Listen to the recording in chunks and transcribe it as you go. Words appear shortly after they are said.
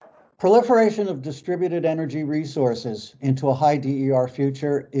Proliferation of distributed energy resources into a high DER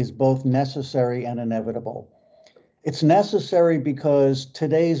future is both necessary and inevitable. It's necessary because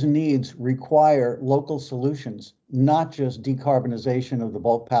today's needs require local solutions, not just decarbonization of the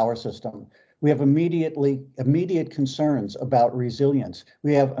bulk power system. We have immediate concerns about resilience.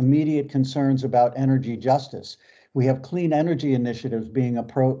 We have immediate concerns about energy justice. We have clean energy initiatives being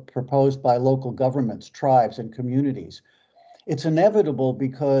proposed by local governments, tribes, and communities. It's inevitable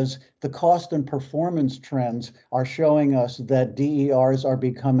because the cost and performance trends are showing us that DERs are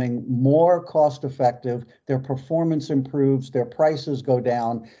becoming more cost effective, their performance improves, their prices go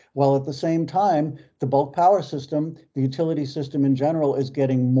down, while at the same time, the bulk power system, the utility system in general, is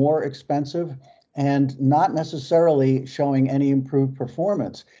getting more expensive and not necessarily showing any improved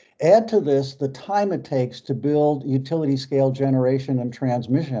performance. Add to this the time it takes to build utility scale generation and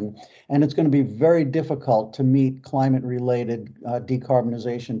transmission, and it's going to be very difficult to meet climate related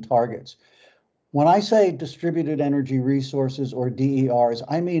decarbonization targets. When I say distributed energy resources or DERs,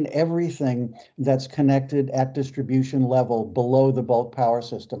 I mean everything that's connected at distribution level below the bulk power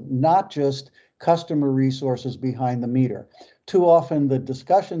system, not just customer resources behind the meter. Too often the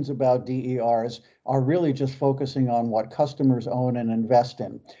discussions about DERs are really just focusing on what customers own and invest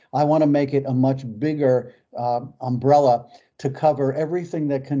in. I want to make it a much bigger umbrella to cover everything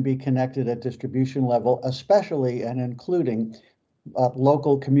that can be connected at distribution level, especially and including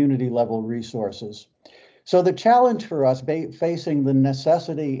local community level resources. So the challenge for us facing the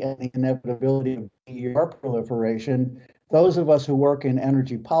necessity and the inevitability of DER proliferation, those of us who work in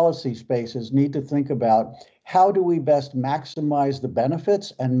energy policy spaces need to think about how do we best maximize the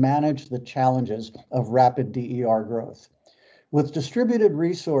benefits and manage the challenges of rapid DER growth. With distributed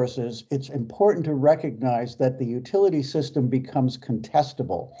resources, it's important to recognize that the utility system becomes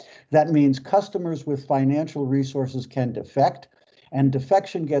contestable. That means customers with financial resources can defect, and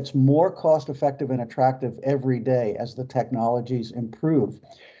defection gets more cost effective and attractive every day as the technologies improve.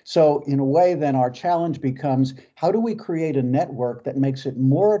 So in a way, then our challenge becomes, how do we create a network that makes it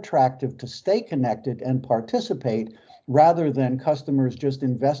more attractive to stay connected and participate rather than customers just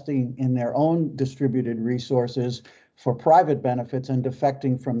investing in their own distributed resources for private benefits and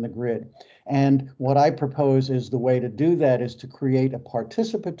defecting from the grid. And what I propose is the way to do that is to create a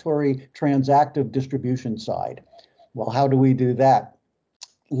participatory transactive distribution side. Well, how do we do that?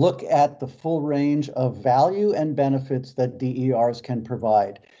 Look at the full range of value and benefits that DERs can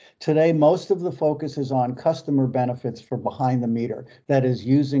provide. Today, most of the focus is on customer benefits for behind the meter, that is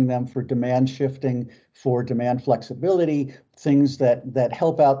using them for demand shifting, for demand flexibility, things that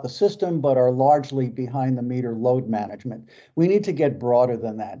help out the system but are largely behind the meter load management. We need to get broader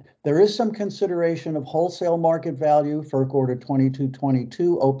than that. There is some consideration of wholesale market value. FERC Order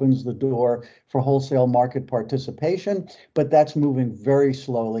 2222 opens the door for wholesale market participation, but that's moving very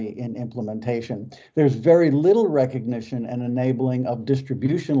slowly in implementation. There's very little recognition and enabling of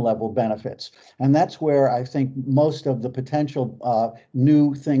distribution level benefits. And that's where I think most of the potential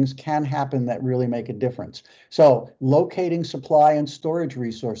new things can happen that really make a difference. So locating supply and storage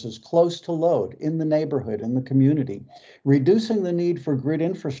resources close to load in the neighborhood, in the community, reducing the need for grid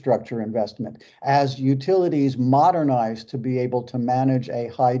infrastructure investment as utilities modernize to be able to manage a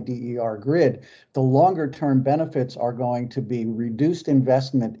high DER grid. The longer term benefits are going to be reduced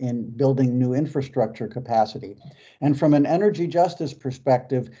investment in building new infrastructure capacity. And from an energy justice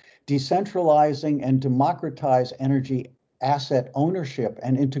perspective, decentralizing and democratize energy asset ownership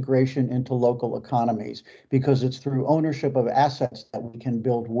and integration into local economies, because it's through ownership of assets that we can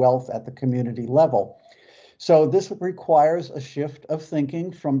build wealth at the community level. So this requires a shift of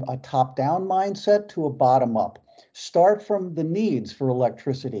thinking from a top-down mindset to a bottom-up. Start from the needs for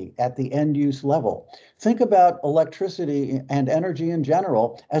electricity at the end use level. Think about electricity and energy in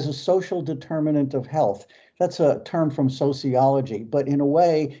general as a social determinant of health. That's a term from sociology, but in a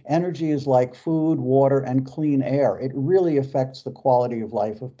way, energy is like food, water, and clean air. It really affects the quality of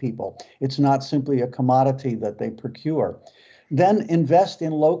life of people. It's not simply a commodity that they procure. Then invest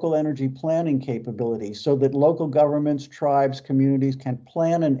in local energy planning capabilities so that local governments, tribes, communities can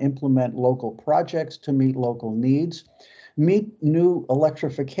plan and implement local projects to meet local needs. Meet new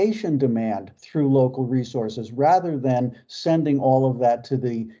electrification demand through local resources rather than sending all of that to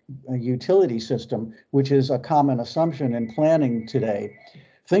the utility system, which is a common assumption in planning today.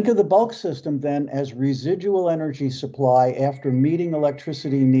 Think of the bulk system then as residual energy supply after meeting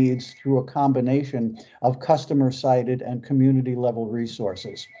electricity needs through a combination of customer-sited and community-level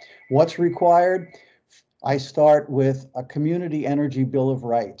resources. What's required? I start with a community energy bill of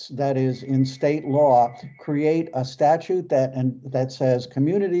rights. That is, in state law, create a statute that says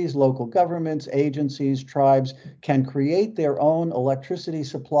communities, local governments, agencies, tribes can create their own electricity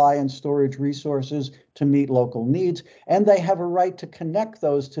supply and storage resources to meet local needs, and they have a right to connect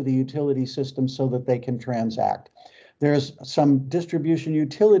those to the utility system so that they can transact. There's some distribution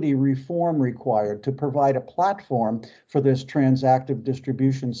utility reform required to provide a platform for this transactive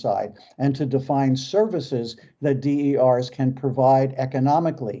distribution side and to define services that DERs can provide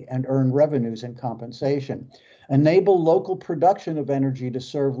economically and earn revenues and compensation. Enable local production of energy to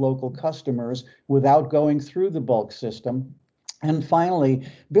serve local customers without going through the bulk system. And finally,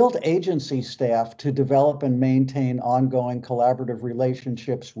 build agency staff to develop and maintain ongoing collaborative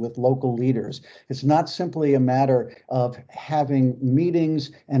relationships with local leaders. It's not simply a matter of having meetings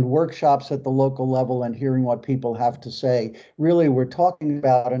and workshops at the local level and hearing what people have to say. Really, we're talking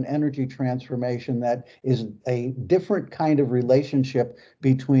about an energy transformation that is a different kind of relationship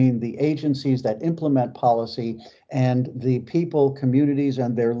between the agencies that implement policy and the people, communities,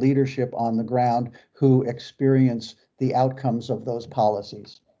 and their leadership on the ground who experience the outcomes of those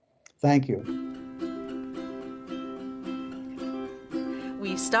policies. Thank you.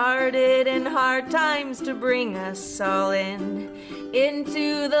 We started in hard times to bring us all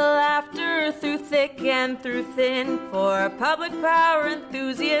into the laughter through thick and through thin, for public power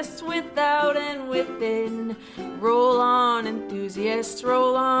enthusiasts without and within. Roll on, enthusiasts,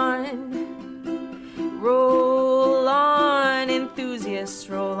 roll on. Roll on,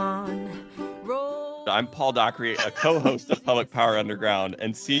 enthusiasts, roll on. I'm Paul Dockery, a co-host of Public Power Underground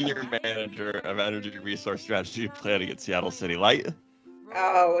and Senior Manager of Energy Resource Strategy Planning at Seattle City Light.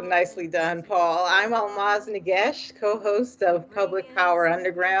 Oh, nicely done, Paul. I'm Almaz Nagesh, co-host of Public Power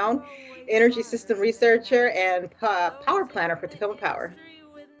Underground, Energy System Researcher and Power Planner for Tacoma Power.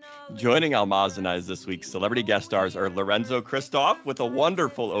 Joining Almaz and I this week's celebrity guest stars are Lorenzo Kristov with a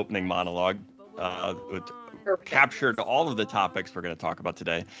wonderful opening monologue which captured all of the topics we're going to talk about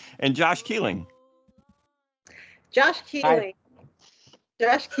today, and Josh Keeling. Josh Keeling. Hi.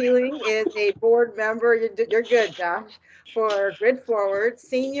 Josh Keeling is a board member. You're good, Josh. For Grid Forward,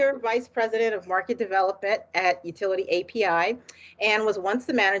 Senior Vice President of Market Development at Utility API, and was once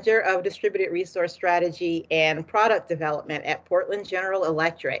the manager of Distributed Resource Strategy and Product Development at Portland General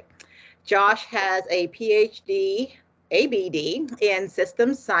Electric. Josh has a PhD, ABD, in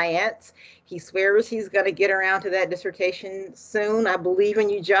systems science. He swears he's going to get around to that dissertation soon. I believe in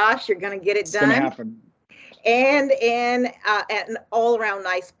you, Josh. You're going to get it done. It's going to happen. And an all-around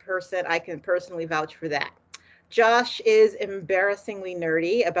nice person. I can personally vouch for that. Josh is embarrassingly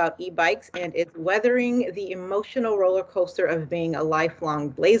nerdy about e-bikes and is weathering the emotional roller coaster of being a lifelong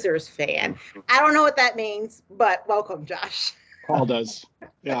Blazers fan. I don't know what that means, but welcome, Josh. Paul does.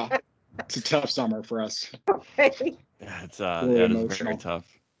 Yeah. It's a tough summer for us. Okay. Yeah, it is very tough.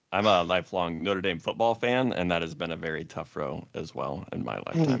 I'm a lifelong Notre Dame football fan, and that has been a very tough row as well in my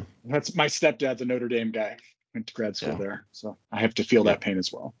lifetime. That's my stepdad's a Notre Dame guy. Went to grad school there, so I have to feel that pain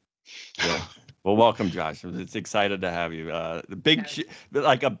as well. Yeah. Well, welcome, Josh. It's excited to have you.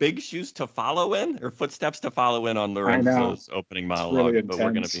 The big shoes to follow in, or footsteps to follow in on Lorenzo's opening monologue. Really but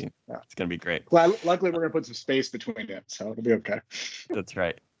it's gonna be great. Well, luckily we're gonna put some space between it, so it'll be okay. That's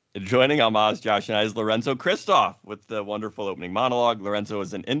right. Joining Almaz, Josh, and I is Lorenzo Kristov with the wonderful opening monologue. Lorenzo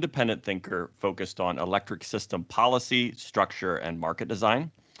is an independent thinker focused on electric system policy, structure, and market design.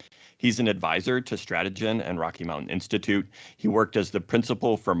 He's an advisor to Stratagen and Rocky Mountain Institute. He worked as the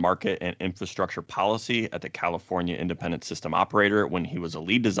principal for market and infrastructure policy at the California Independent System Operator when he was a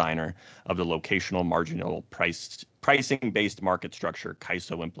lead designer of the locational marginal pricing-based market structure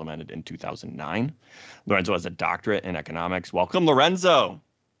CAISO implemented in 2009. Lorenzo has a doctorate in economics. Welcome, Lorenzo.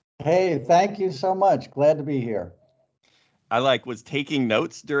 Hey, thank you so much. Glad to be here. I was taking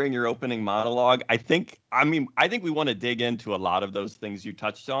notes during your opening monologue. I think we want to dig into a lot of those things you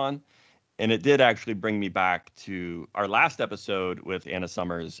touched on. And it did actually bring me back to our last episode with Anna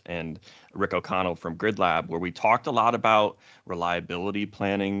Summers and Rick O'Connell from Grid Lab, where we talked a lot about reliability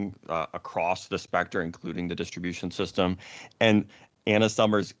planning across the spectrum, including the distribution system. And Anna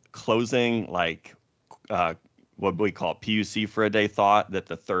Summers closing what we call PUC for a day thought that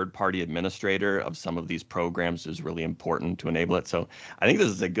the third-party administrator of some of these programs is really important to enable it. So I think this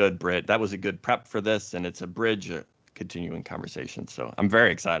is a good bridge. That was a good prep for this, and it's a bridge, continuing conversation. So I'm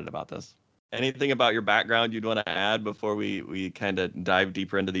very excited about this. Anything about your background you'd want to add before we kind of dive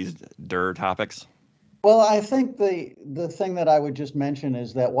deeper into these topics? Well, I think the thing that I would just mention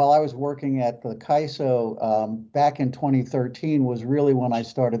is that while I was working at the CAISO back in 2013 was really when I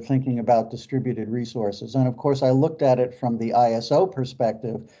started thinking about distributed resources. And of course, I looked at it from the ISO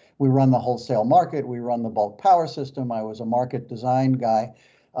perspective. We run the wholesale market, we run the bulk power system. I was a market design guy.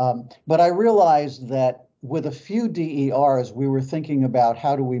 But I realized that with a few DERs, we were thinking about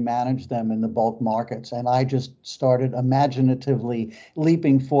how do we manage them in the bulk markets. And I just started imaginatively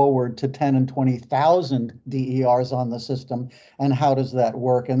leaping forward to 10 and 20,000 DERs on the system. And how does that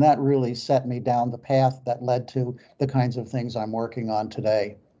work? And that really set me down the path that led to the kinds of things I'm working on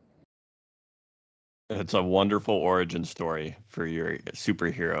today. It's a wonderful origin story for your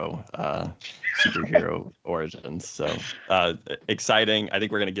superhero origins. So exciting. I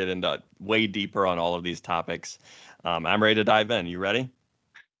think we're going to get into way deeper on all of these topics. I'm ready to dive in. You ready?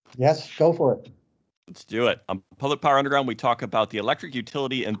 Yes, go for it. Let's do it. On Public Power Underground, we talk about the electric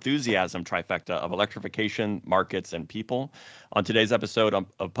utility enthusiasm trifecta of electrification, markets, and people. On today's episode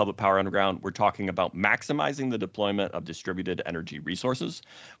of Public Power Underground, we're talking about maximizing the deployment of distributed energy resources.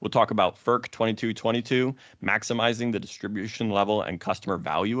 We'll talk about FERC 2222, maximizing the distribution level and customer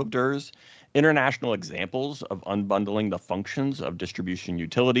value of DERs, international examples of unbundling the functions of distribution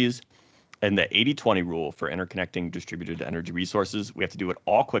utilities, and the 80-20 rule for interconnecting distributed energy resources. We have to do it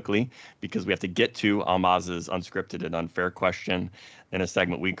all quickly because we have to get to Almaz's unscripted and unfair question in a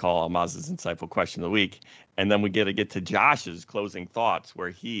segment we call Almaz's insightful question of the week. And then we get to Josh's closing thoughts,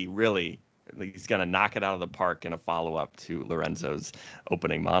 where he's going to knock it out of the park in a follow-up to Lorenzo's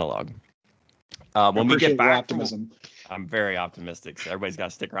opening monologue. When we get back, I'm very optimistic. So everybody's got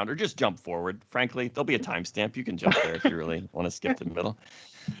to stick around or just jump forward. Frankly, there'll be a timestamp. You can jump there if you really want to skip the middle.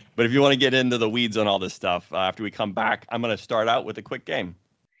 But if you want to get into the weeds on all this stuff, after we come back, I'm going to start out with a quick game.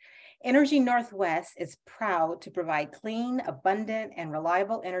 Energy Northwest is proud to provide clean, abundant, and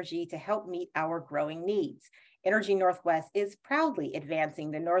reliable energy to help meet our growing needs. Energy Northwest is proudly advancing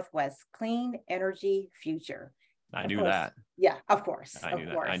the Northwest's clean energy future. I knew that. Yeah, of course.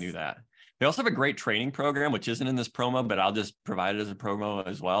 I knew that. They also have a great training program, which isn't in this promo, but I'll just provide it as a promo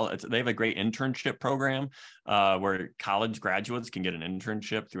as well. They have a great internship program where college graduates can get an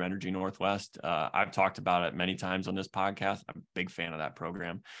internship through Energy Northwest. I've talked about it many times on this podcast. I'm a big fan of that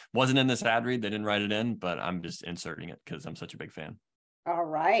program. Wasn't in this ad read. They didn't write it in, but I'm just inserting it because I'm such a big fan. All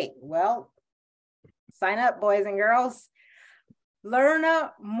right. Well, sign up, boys and girls. Learn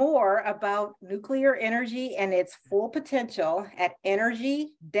more about nuclear energy and its full potential at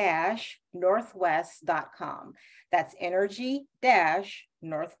energy-northwest.com. That's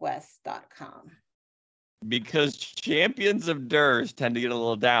energy-northwest.com. Because champions of DERs tend to get a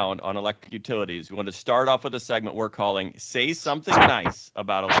little down on electric utilities, we want to start off with a segment we're calling Say Something Nice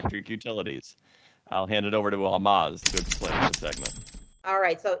About Electric Utilities. I'll hand it over to Almaz to explain the segment. All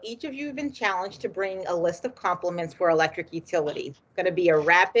right, so each of you have been challenged to bring a list of compliments for electric utilities. It's going to be a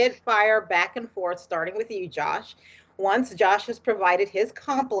rapid fire back and forth, starting with you, Josh. Once Josh has provided his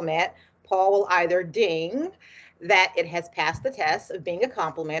compliment, Paul will either ding that it has passed the test of being a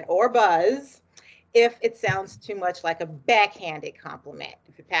compliment, or buzz if it sounds too much like a backhanded compliment.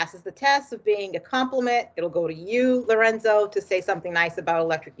 If it passes the test of being a compliment, it'll go to you, Lorenzo, to say something nice about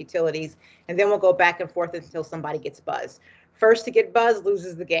electric utilities, and then we'll go back and forth until somebody gets buzzed. First to get buzzed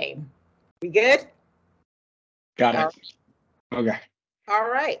loses the game. We good? Got it. Okay. All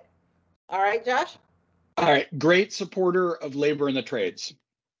right. All right, Josh? All right. Great supporter of labor in the trades.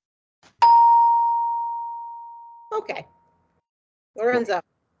 Okay. Lorenzo?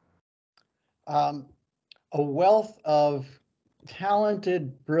 A wealth of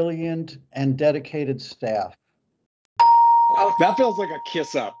talented, brilliant, and dedicated staff. Oh, That feels like a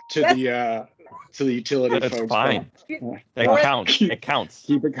kiss up to the utility That's folks. fine. It counts. It counts.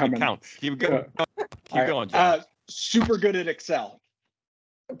 Keep it coming. It counts. Keep going. Keep going, Josh. Right. Super good at Excel.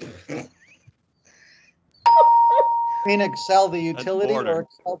 In Excel, the utility, border. or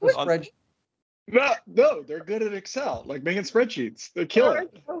Excel, the spreadsheet? No, they're good at Excel, like making spreadsheets. They kill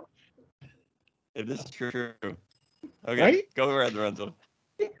it. If this is true. Okay, Right? go ahead, Lorenzo.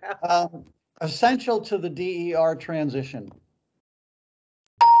 Essential to the DER transition.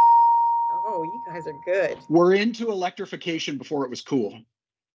 Oh, you guys are good. We're into electrification before it was cool.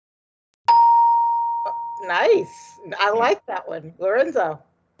 Nice. I like that one. Lorenzo?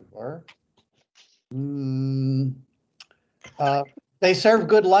 Or, they serve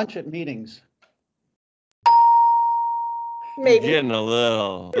good lunch at meetings. Maybe. Getting a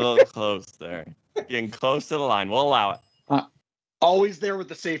little close there. Getting close to the line. We'll allow it. Always there with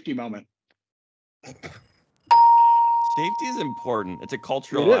the safety moment. Safety is important. It's a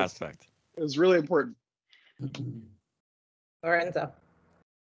cultural It is. aspect. It was really important. Lorenzo?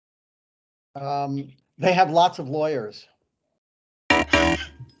 They have lots of lawyers.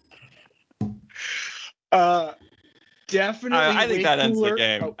 Definitely. I think that ends the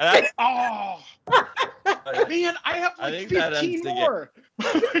game. Oh, man, I have I like think that 15 ends the more.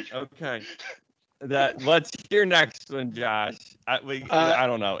 Okay. What's your next one, Josh? I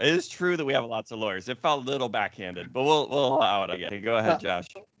don't know. It is true that we have lots of lawyers. It felt a little backhanded, but we'll allow it again. Go ahead, Josh.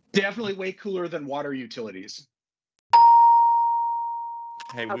 Definitely way cooler than water utilities.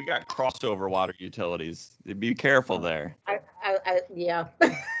 Hey, we got crossover water utilities. Be careful there. Yeah.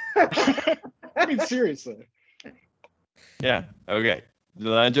 I mean, seriously. Yeah. Okay.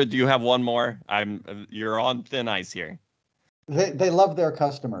 Lorenzo, do you have one more? You're on thin ice here. They love their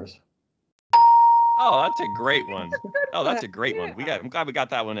customers. Oh, that's a great one. Oh, that's a great one. I'm glad we got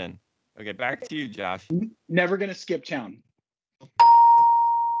that one in. Okay, back to you, Josh. Never gonna skip town.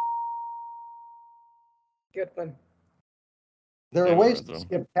 Good one. There are ways to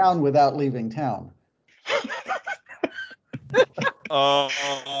skip town without leaving town. Oh,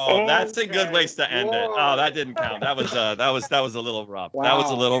 that's a good place to end it. Oh, that didn't count. That was a little rough. Wow. That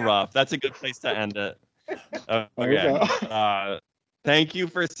was a little rough. That's a good place to end it. Okay. Thank you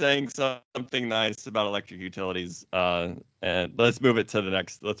for saying something nice about electric utilities. And let's move to the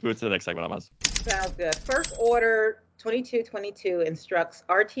next segment on us. Sounds good. First Order 2222 instructs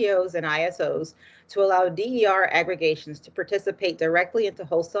RTOs and ISOs to allow DER aggregations to participate directly into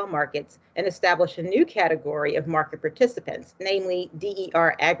wholesale markets and establish a new category of market participants, namely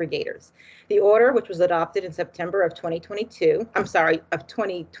DER aggregators. The order, which was adopted in September of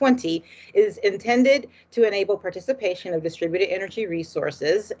 2020, is intended to enable participation of distributed energy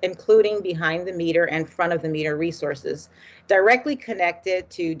resources, including behind the meter and front of the meter resources, directly connected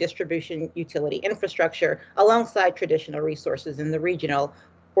to distribution utility infrastructure alongside traditional resources in the regional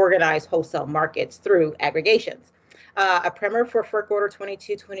organized wholesale markets through aggregations. A primer for FERC Order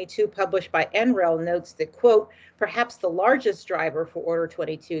 2222 published by NREL notes that, quote, perhaps the largest driver for Order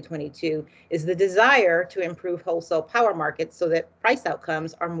 2222 is the desire to improve wholesale power markets so that price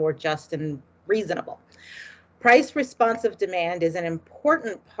outcomes are more just and reasonable. Price responsive demand is an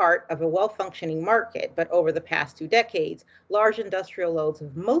important part of a well-functioning market, but over the past 2 decades, large industrial loads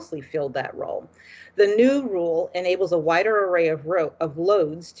have mostly filled that role. The new rule enables a wider array of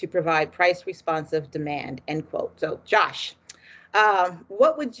loads to provide price responsive demand, end quote. So Josh,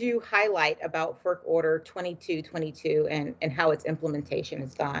 what would you highlight about FERC Order 2222 and how its implementation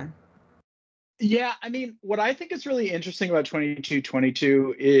has gone? Yeah, I mean, what I think is really interesting about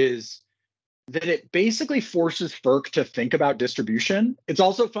 2222 is that it basically forces FERC to think about distribution. It's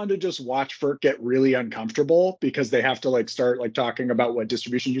also fun to just watch FERC get really uncomfortable because they have to start talking about what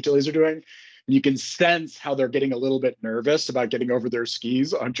distribution utilities are doing. And you can sense how they're getting a little bit nervous about getting over their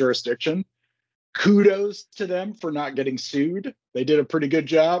skis on jurisdiction. Kudos to them for not getting sued. They did a pretty good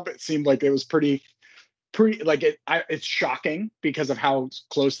job. It seemed like it was it's shocking because of how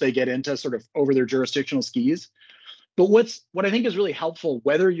close they get into sort of over their jurisdictional skis. But what I think is really helpful,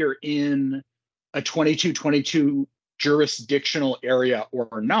 whether you're in a 2222 jurisdictional area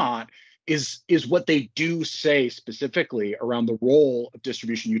or not, is what they do say specifically around the role of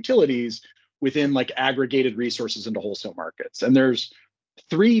distribution utilities within aggregated resources into wholesale markets. And there's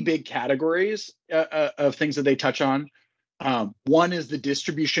 3 big categories of things that they touch on. One is the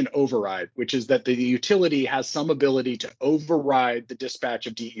distribution override, which is that the utility has some ability to override the dispatch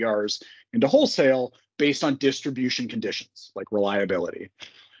of DERs into wholesale based on distribution conditions like reliability,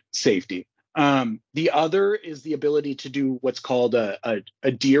 safety. The other is the ability to do what's called a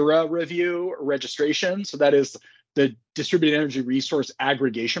DERA review or registration. So that is the Distributed Energy Resource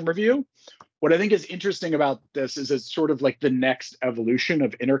Aggregation Review. What I think is interesting about this is it's sort of like the next evolution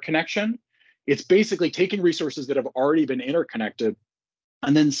of interconnection. It's basically taking resources that have already been interconnected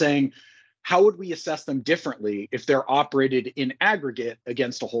and then saying, how would we assess them differently if they're operated in aggregate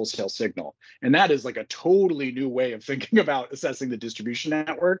against a wholesale signal? And that is a totally new way of thinking about assessing the distribution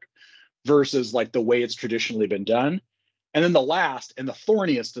network versus the way it's traditionally been done. And then the last and the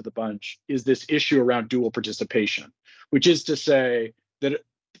thorniest of the bunch is this issue around dual participation, which is to say that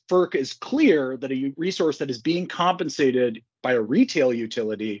FERC is clear that a resource that is being compensated by a retail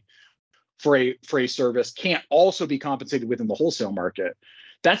utility for a service can't also be compensated within the wholesale market.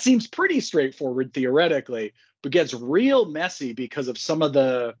 That seems pretty straightforward theoretically, but gets real messy because of some of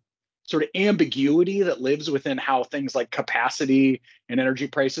the sort of ambiguity that lives within how things like capacity and energy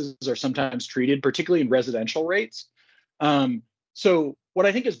prices are sometimes treated, particularly in residential rates. So what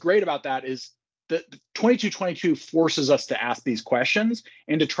I think is great about that is that 2222 forces us to ask these questions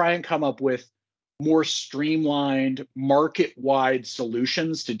and to try and come up with more streamlined market-wide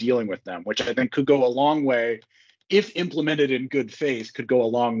solutions to dealing with them, which I think could go a long way, if implemented in good faith, could go a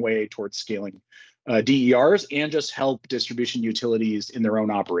long way towards scaling DERs and just help distribution utilities in their own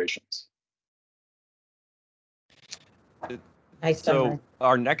operations. Nice So summary.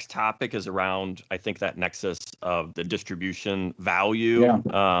 our next topic is around, I think, that nexus of the distribution value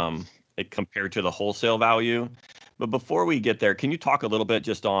compared to the wholesale value. But before we get there, can you talk a little bit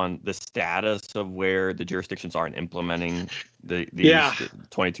just on the status of where the jurisdictions are in implementing these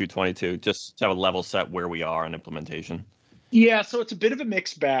 2222, just to have a level set where we are in implementation? Yeah, so it's a bit of a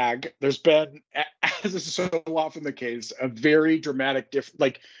mixed bag. There's been, as is so often the case, a very dramatic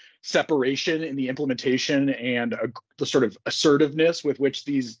separation in the implementation and the sort of assertiveness with which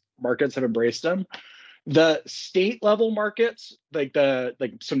these markets have embraced them. The state level markets, like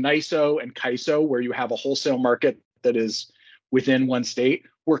some NISO and CAISO, where you have a wholesale market that is within one state,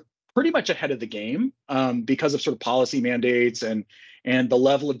 were pretty much ahead of the game because of sort of policy mandates and the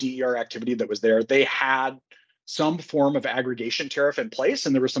level of DER activity that was there. They had some form of aggregation tariff in place,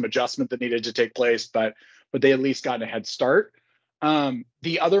 and there was some adjustment that needed to take place, but they at least got a head start.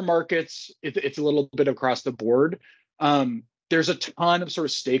 The other markets, it's a little bit across the board. There's a ton of sort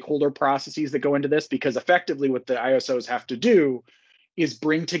of stakeholder processes that go into this, because effectively what the ISOs have to do is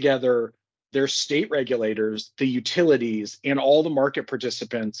bring together their state regulators, the utilities, and all the market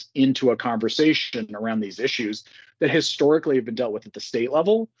participants into a conversation around these issues that historically have been dealt with at the state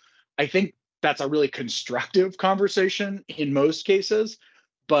level. I think that's a really constructive conversation in most cases,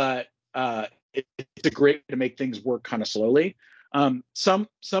 but it's a great way to make things work kind of slowly. Some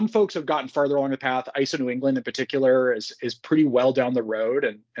folks have gotten farther along the path. ISO New England in particular is pretty well down the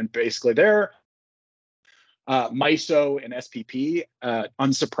road and basically there. MISO and SPP,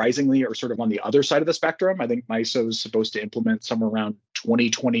 unsurprisingly, are sort of on the other side of the spectrum. I think MISO is supposed to implement somewhere around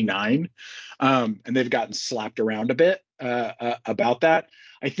 2029, and they've gotten slapped around a bit about that.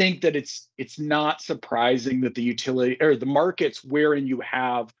 I think that it's not surprising that the utility or the markets wherein you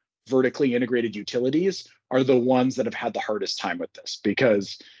have vertically integrated utilities are the ones that have had the hardest time with this,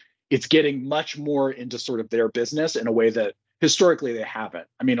 because it's getting much more into sort of their business in a way that historically they haven't.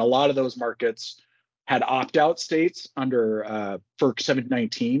 I mean, a lot of those markets had opt-out states under FERC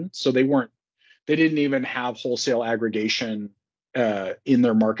 719, so they didn't even have wholesale aggregation in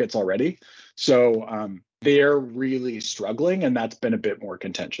their markets already. So they're really struggling, and that's been a bit more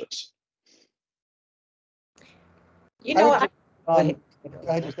contentious. You know, I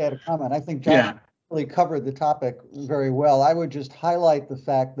just add a comment. I think John really covered the topic very well. I would just highlight the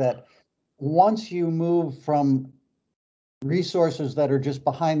fact that once you move from resources that are just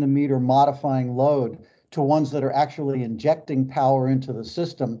behind the meter modifying load to ones that are actually injecting power into the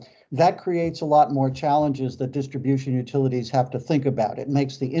system, that creates a lot more challenges that distribution utilities have to think about. It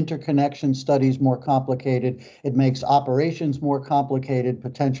makes the interconnection studies more complicated. It makes operations more complicated,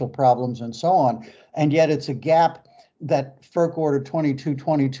 potential problems, and so on. And yet it's a gap that FERC Order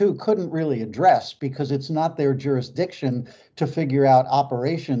 2222 couldn't really address, because it's not their jurisdiction to figure out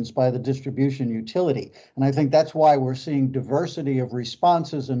operations by the distribution utility. And I think that's why we're seeing diversity of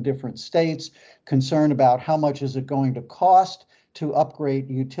responses in different states, concern about how much is it going to cost to upgrade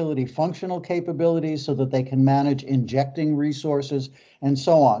utility functional capabilities so that they can manage injecting resources and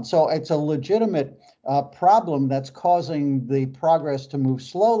so on. So it's a legitimate problem that's causing the progress to move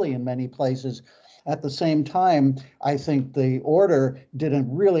slowly in many places. At the same time, I think the order did a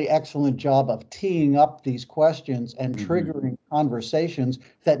really excellent job of teeing up these questions and triggering conversations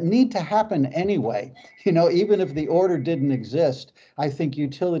that need to happen anyway. You know, even if the order didn't exist, I think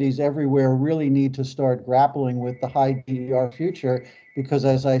utilities everywhere really need to start grappling with the high DER future, because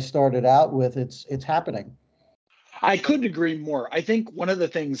as I started out with, it's happening. I couldn't agree more. I think one of the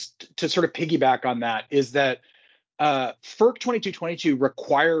things to sort of piggyback on that is that FERC 2222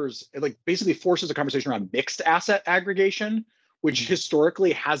 requires, basically forces a conversation around mixed asset aggregation, which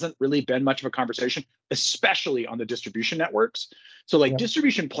historically hasn't really been much of a conversation, especially on the distribution networks. So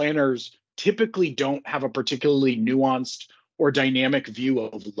distribution planners typically don't have a particularly nuanced or dynamic view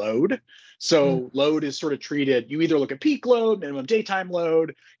of load. So load is sort of treated, you either look at peak load, minimum daytime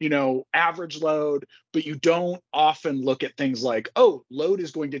load, average load, but you don't often look at things like, oh, load is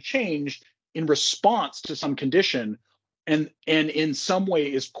going to change in response to some condition, and in some way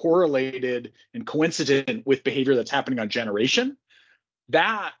is correlated and coincident with behavior that's happening on generation.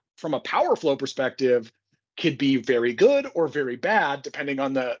 That, from a power flow perspective, could be very good or very bad, depending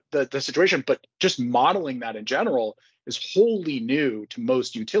on the situation. But just modeling that in general is wholly new to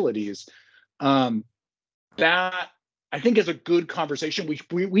most utilities. That, I think, is a good conversation.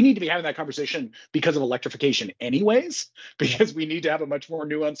 We need to be having that conversation because of electrification anyways, because we need to have a much more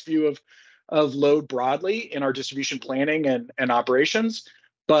nuanced view of load broadly in our distribution planning and operations,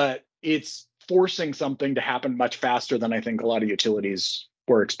 but it's forcing something to happen much faster than I think a lot of utilities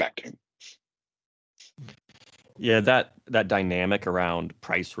were expecting. Yeah, that dynamic around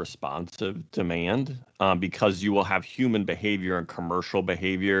price responsive demand, because you will have human behavior and commercial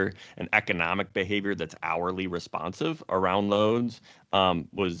behavior and economic behavior that's hourly responsive around loads,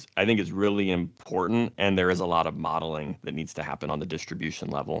 was I think is really important, and there is a lot of modeling that needs to happen on the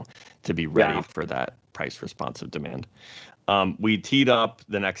distribution level to be ready for that price responsive demand. We teed up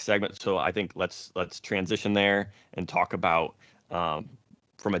the next segment, so I think let's transition there and talk about.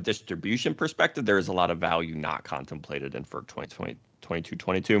 From a distribution perspective, there is a lot of value not contemplated in FERC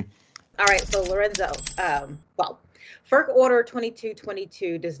 2222. All right, so Lorenzo, FERC Order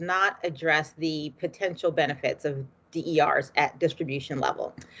 2222 does not address the potential benefits of DERs at distribution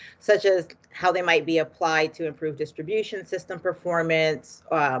level, such as how they might be applied to improve distribution system performance,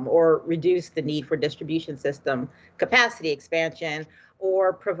 or reduce the need for distribution system capacity expansion,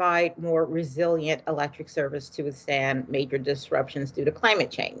 or provide more resilient electric service to withstand major disruptions due to climate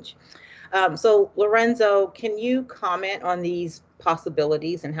change. So Lorenzo, can you comment on these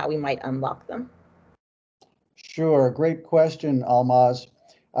possibilities and how we might unlock them? Sure, great question, Almaz.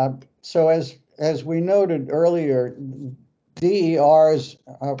 So as we noted earlier, DERs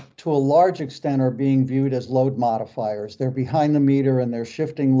to a large extent are being viewed as load modifiers. They're behind the meter and they're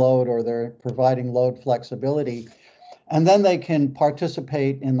shifting load, or they're providing load flexibility. And then they can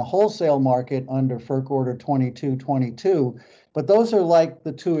participate in the wholesale market under FERC Order 2222. But those are like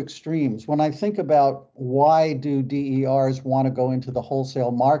the two extremes. When I think about why do DERs want to go into the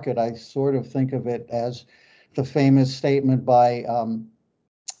wholesale market, I sort of think of it as the famous statement by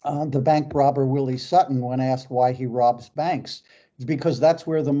the bank robber Willie Sutton when asked why he robs banks. It's because that's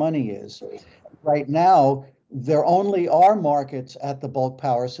where the money is. Right now, there only are markets at the bulk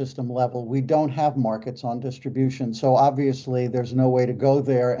power system level. We don't have markets on distribution. So obviously there's no way to go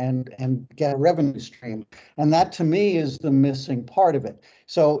there and get a revenue stream. And that to me is the missing part of it.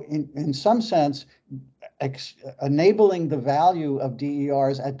 So in some sense, enabling the value of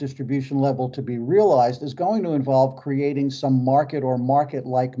DERs at distribution level to be realized is going to involve creating some market or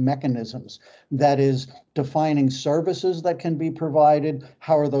market-like mechanisms. That is, defining services that can be provided,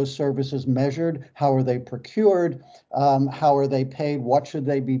 how are those services measured, how are they procured, how are they paid, what should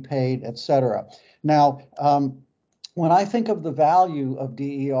they be paid, et cetera. Now, when I think of the value of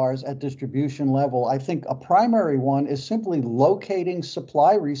DERs at distribution level, I think a primary one is simply locating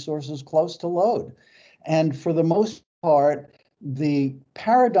supply resources close to load. And for the most part, the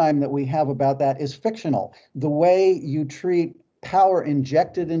paradigm that we have about that is fictional. The way you treat power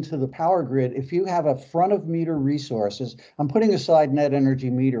injected into the power grid, if you have a front of meter resources, I'm putting aside net energy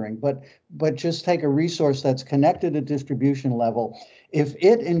metering, but just take a resource that's connected at distribution level. If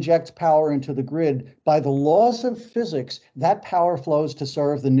it injects power into the grid, by the laws of physics, that power flows to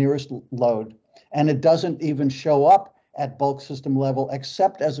serve the nearest load. And it doesn't even show up at bulk system level,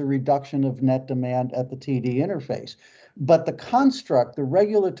 except as a reduction of net demand at the TD interface. But the construct, the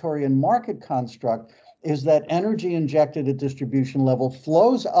regulatory and market construct, is that energy injected at distribution level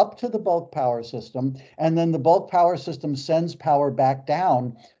flows up to the bulk power system, and then the bulk power system sends power back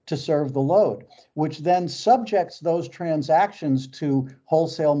down to serve the load, which then subjects those transactions to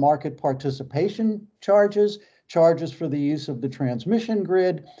wholesale market participation charges, charges for the use of the transmission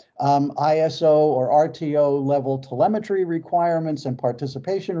grid, ISO or RTO level telemetry requirements and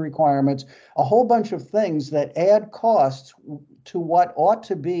participation requirements, a whole bunch of things that add costs to what ought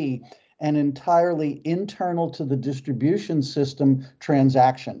to be an entirely internal to the distribution system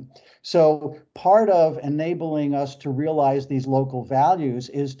transaction. So part of enabling us to realize these local values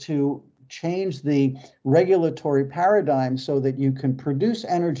is to change the regulatory paradigm so that you can produce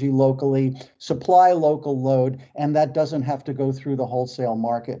energy locally, supply local load, and that doesn't have to go through the wholesale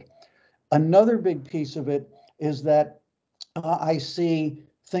market. Another big piece of it is that I see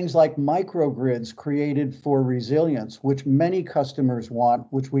things like microgrids created for resilience, which many customers want,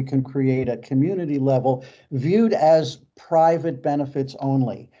 which we can create at community level, viewed as private benefits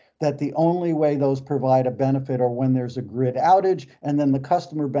only. That the only way those provide a benefit are when there's a grid outage, and then the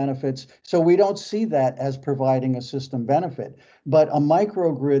customer benefits. So we don't see that as providing a system benefit. But a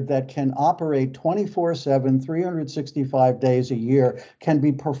microgrid that can operate 24/7, 365 days a year, can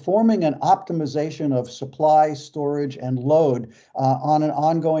be performing an optimization of supply, storage, and load on an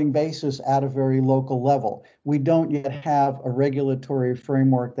ongoing basis at a very local level. We don't yet have a regulatory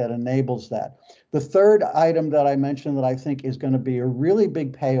framework that enables that. The third item that I mentioned that I think is going to be a really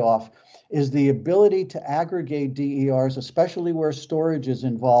big payoff is the ability to aggregate DERs, especially where storage is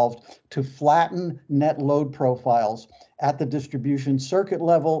involved, to flatten net load profiles at the distribution circuit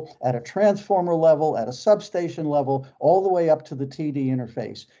level, at a transformer level, at a substation level, all the way up to the TD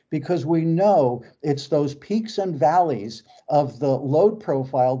interface. Because we know it's those peaks and valleys of the load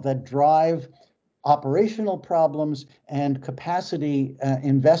profile that drive operational problems and capacity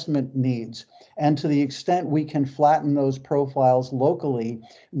investment needs. And to the extent we can flatten those profiles locally,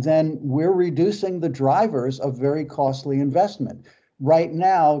 then we're reducing the drivers of very costly investment. Right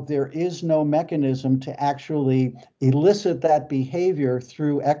now, there is no mechanism to actually elicit that behavior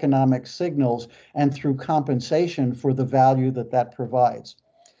through economic signals and through compensation for the value that that provides.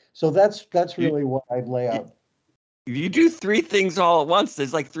 So that's really what I'd lay out. You do three things all at once.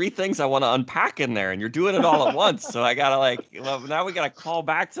 There's like three things I want to unpack in there, and you're doing it all at once. So I gotta now we gotta call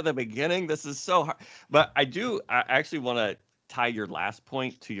back to the beginning. This is so hard. But I actually want to tie your last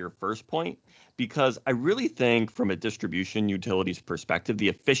point to your first point, because I really think from a distribution utilities perspective, the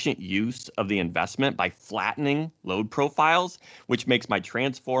efficient use of the investment by flattening load profiles, which makes my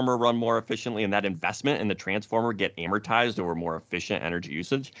transformer run more efficiently and that investment in the transformer get amortized over more efficient energy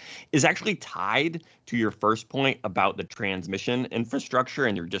usage, is actually tied to your first point about the transmission infrastructure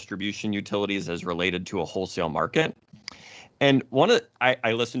and your distribution utilities as related to a wholesale market. And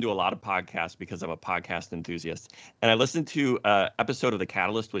I listen to a lot of podcasts because I'm a podcast enthusiast. And I listened to an episode of The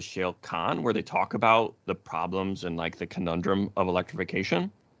Catalyst with Shale Khan, where they talk about the problems and like the conundrum of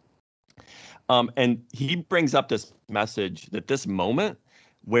electrification. And he brings up this message that this moment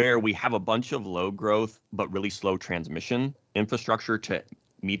where we have a bunch of low growth, but really slow transmission infrastructure to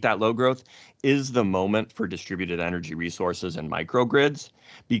meet that low growth is the moment for distributed energy resources and microgrids,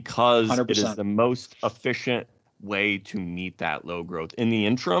 because 100%. It is the most efficient way to meet that low growth in the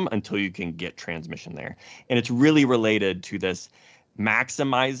interim until you can get transmission there. And it's really related to this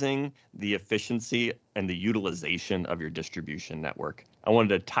maximizing the efficiency and the utilization of your distribution network. I wanted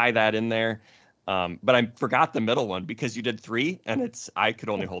to tie that in there, but I forgot the middle one because you did three, and I could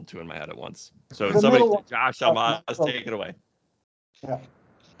only hold two in my head at once. So Josh, let's take it away. Yeah.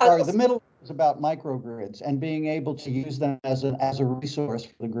 Sorry, the middle is about microgrids and being able to use them as a resource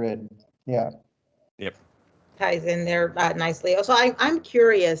for the grid. Yeah. Yep. Ties in there nicely. So I'm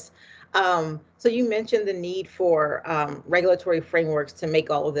curious. So you mentioned the need for regulatory frameworks to make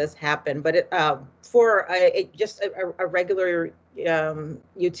all of this happen, but for just a regular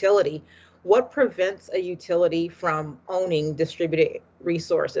utility, what prevents a utility from owning distributed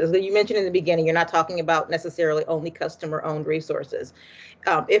resources? You mentioned in the beginning, you're not talking about necessarily only customer-owned resources.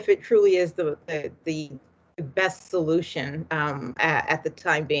 If it truly is the best solution at the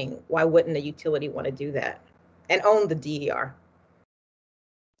time being, why wouldn't a utility want to do that and own the DER?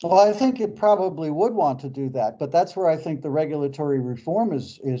 Well, I think it probably would want to do that, but that's where I think the regulatory reform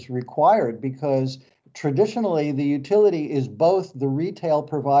is required, because traditionally the utility is both the retail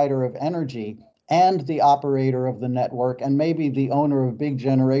provider of energy and the operator of the network, and maybe the owner of big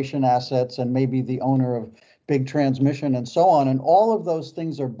generation assets, and maybe the owner of big transmission and so on. And all of those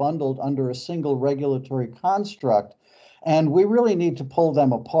things are bundled under a single regulatory construct. And we really need to pull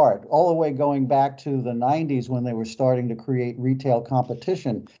them apart, all the way going back to the 90s when they were starting to create retail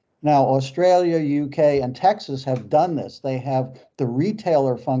competition. Now, Australia, UK, and Texas have done this. They have the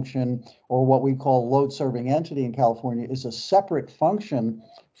retailer function, or what we call load serving entity in California, is a separate function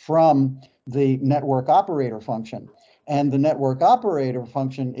from the network operator function. And the network operator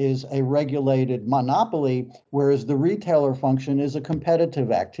function is a regulated monopoly, whereas the retailer function is a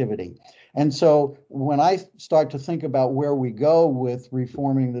competitive activity. And so when I start to think about where we go with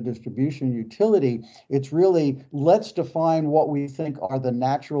reforming the distribution utility, it's really, let's define what we think are the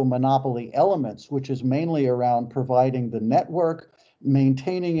natural monopoly elements, which is mainly around providing the network,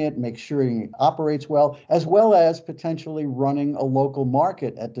 maintaining it, make sure it operates well as potentially running a local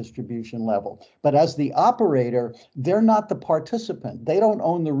market at distribution level. But as the operator, they're not the participant. They don't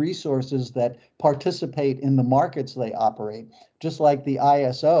own the resources that participate in the markets they operate. Just like the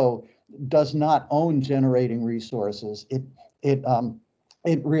ISO does not own generating resources. It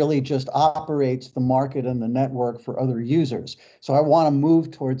really just operates the market and the network for other users. So I want to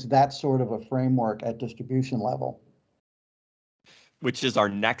move towards that sort of a framework at distribution level. Which is our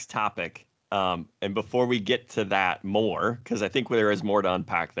next topic. And before we get to that more, because I think there is more to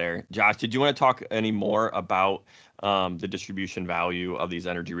unpack there, Josh, did you want to talk any more about the distribution value of these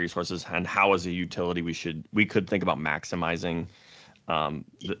energy resources and how, as a utility, we could think about maximizing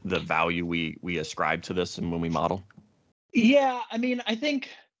the value we ascribe to this and when we model? Yeah, I mean, I think,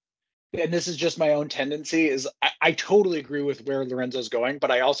 and this is just my own tendency, is I totally agree with where Lorenzo's going,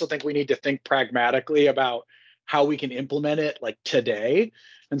 but I also think we need to think pragmatically about how we can implement it like today.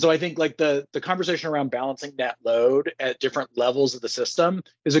 And so I think like the conversation around balancing net load at different levels of the system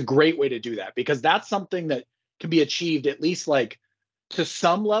is a great way to do that, because that's something that can be achieved at least like to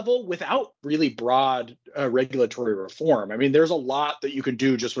some level without really broad regulatory reform. I mean, there's a lot that you can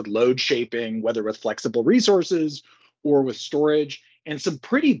do just with load shaping, whether with flexible resources or with storage. and some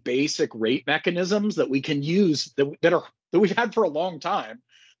pretty basic rate mechanisms that we can use that we've had for a long time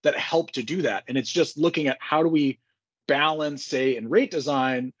that help to do that. And it's just looking at how do we balance, say, in rate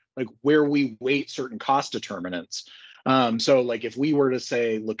design, like where we weight certain cost determinants. So like if we were to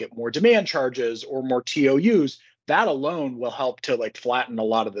say, look at more demand charges or more TOUs, that alone will help to like flatten a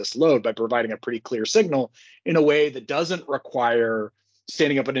lot of this load by providing a pretty clear signal in a way that doesn't require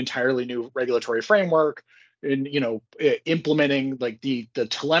standing up an entirely new regulatory framework and, you know, implementing like the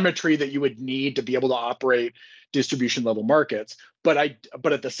telemetry that you would need to be able to operate distribution level markets. But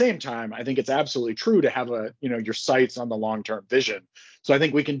at the same time, I think it's absolutely true to have your sights on the long-term vision. So I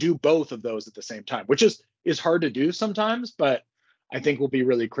think we can do both of those at the same time, which is hard to do sometimes, but I think will be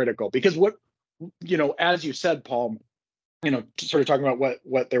really critical because as you said, Paul, sort of talking about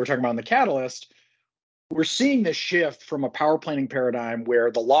what they were talking about in the catalyst, we're seeing this shift from a power planning paradigm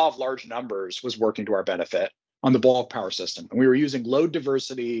where the law of large numbers was working to our benefit on the bulk power system. And we were using load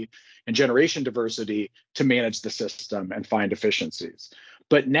diversity and generation diversity to manage the system and find efficiencies.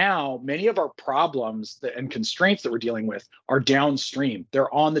 But now many of our problems and constraints that we're dealing with are downstream.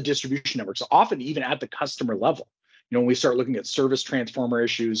 They're on the distribution networks, often even at the customer level. When we start looking at service transformer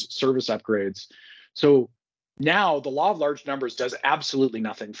issues, service upgrades. So now the law of large numbers does absolutely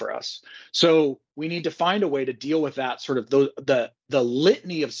nothing for us. So we need to find a way to deal with that sort of the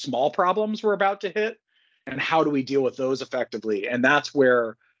litany of small problems we're about to hit, and how do we deal with those effectively? And that's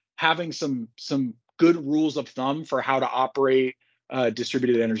where having some good rules of thumb for how to operate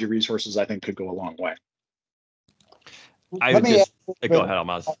distributed energy resources, I think, could go a long way. Go ahead,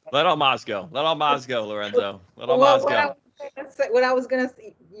 Almaz. Let Almaz go. Let Almaz go, Lorenzo. Let Almaz go. What I was going to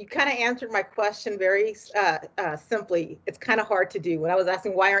say, you kind of answered my question very simply. It's kind of hard to do. When I was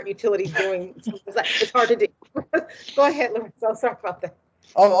asking why aren't utilities doing, it's hard to do. Go ahead, Lorenzo. Sorry about that.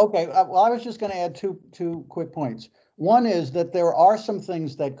 Oh, okay. Well, I was just going to add two quick points. One is that there are some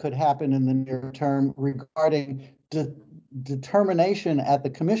things that could happen in the near term regarding determination at the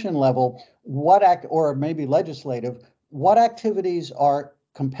commission level, or maybe legislative, what activities are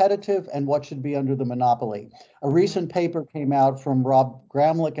competitive and what should be under the monopoly. A recent paper came out from Rob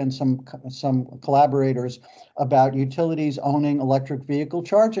Gramlich and some collaborators about utilities owning electric vehicle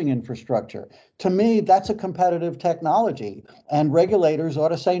charging infrastructure. To me, that's a competitive technology, and regulators ought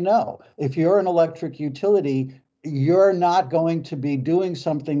to say no. If you're an electric utility, you're not going to be doing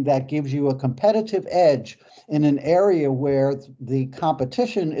something that gives you a competitive edge in an area where the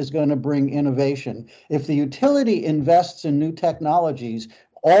competition is going to bring innovation. If the utility invests in new technologies,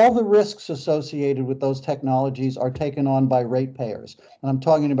 all the risks associated with those technologies are taken on by ratepayers. And I'm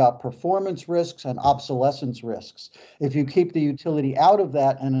talking about performance risks and obsolescence risks. If you keep the utility out of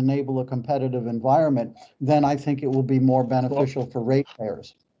that and enable a competitive environment, then I think it will be more beneficial for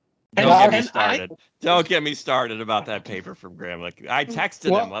ratepayers. Don't get me started. Don't get me started about that paper from Gramlich. I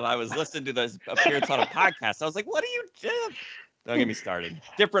texted him while I was listening to this appearance on a podcast. I was like, what are you doing? Don't get me started.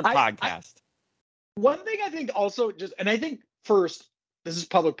 Different podcast. One thing I think also and I think first, this is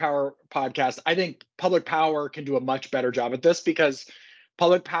Public Power Podcast. I think Public Power can do a much better job at this because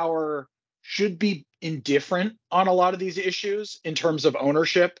Public Power should be indifferent on a lot of these issues in terms of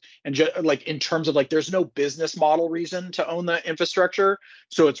ownership and in terms of there's no business model reason to own the infrastructure.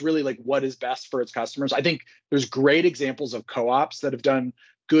 So it's really what is best for its customers. I think there's great examples of co-ops that have done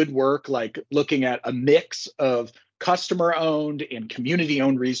good work, looking at a mix of customer owned and community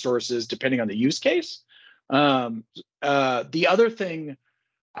owned resources, depending on the use case. The other thing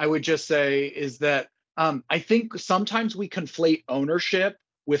I would just say is that I think sometimes we conflate ownership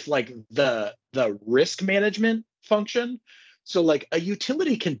with the risk management function. So a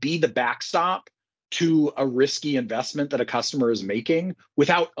utility can be the backstop to a risky investment that a customer is making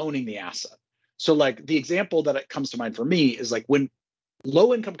without owning the asset. So the example that comes to mind for me is when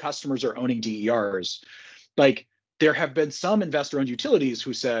low income customers are owning DERs, there have been some investor-owned utilities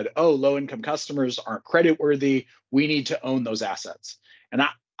who said, oh, low-income customers aren't creditworthy. We need to own those assets. And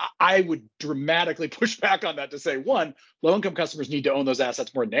I would dramatically push back on that to say, one, low-income customers need to own those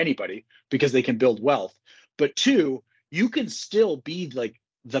assets more than anybody because they can build wealth. But two, you can still be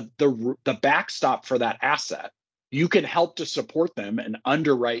the backstop for that asset. You can help to support them and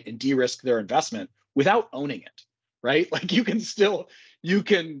underwrite and de-risk their investment without owning it, right? You can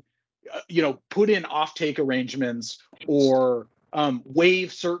put in offtake arrangements or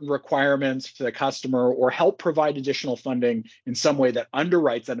waive certain requirements to the customer or help provide additional funding in some way that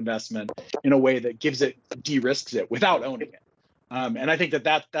underwrites that investment in a way that gives it, de-risks it without owning it. And I think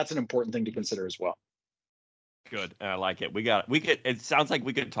that's an important thing to consider as well. Good. I like it. It sounds like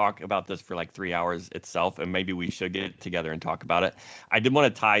we could talk about this for like 3 hours itself, and maybe we should get together and talk about it. I did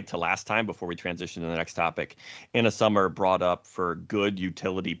want to tie to last time before we transition to the next topic. Anna Summer brought up for good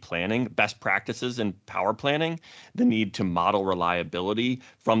utility planning, best practices in power planning, the need to model reliability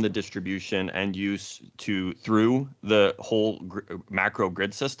from the distribution and use through the whole macro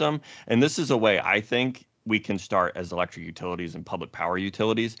grid system. And this is a way I think we can start as electric utilities and public power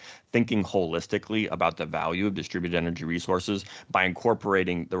utilities thinking holistically about the value of distributed energy resources by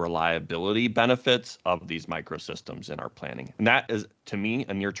incorporating the reliability benefits of these microsystems in our planning. And that is, to me,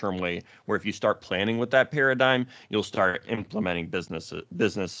 a near-term way where if you start planning with that paradigm, you'll start implementing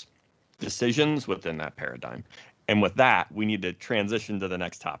business decisions within that paradigm. And with that, we need to transition to the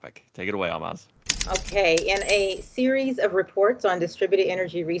next topic. Take it away, Almaz. Okay, in a series of reports on distributed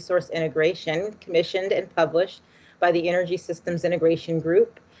energy resource integration commissioned and published by the Energy Systems Integration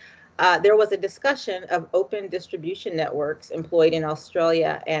Group, there was a discussion of open distribution networks employed in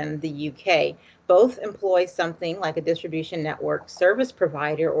Australia and the UK. Both employ something like a distribution network service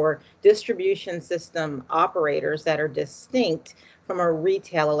provider or distribution system operators that are distinct from a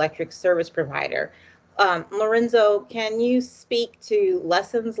retail electric service provider. Lorenzo, can you speak to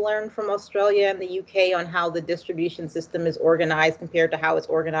lessons learned from Australia and the UK on how the distribution system is organized compared to how it's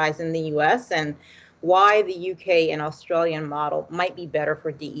organized in the US, and why the UK and Australian model might be better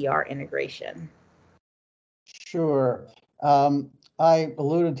for DER integration? Sure. I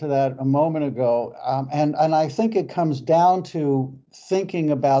alluded to that a moment ago, and I think it comes down to thinking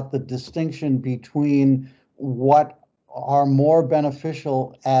about the distinction between what are more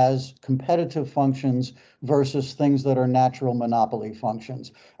beneficial as competitive functions versus things that are natural monopoly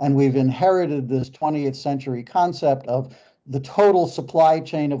functions. And we've inherited this 20th century concept of the total supply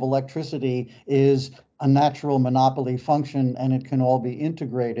chain of electricity is a natural monopoly function and it can all be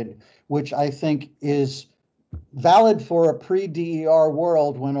integrated, which I think is valid for a pre-DER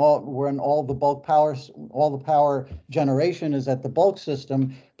world when all the power generation is at the bulk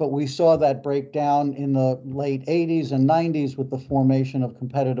system, but we saw that break down in the late 80s and 90s with the formation of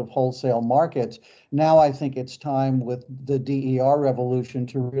competitive wholesale markets. Now I think it's time with the DER revolution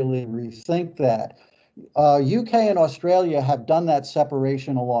to really rethink that. UK and Australia have done that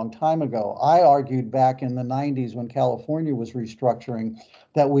separation a long time ago. I argued back in the 90s when California was restructuring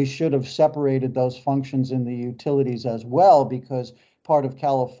that we should have separated those functions in the utilities as well, because part of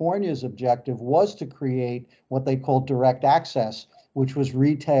California's objective was to create what they called direct access, which was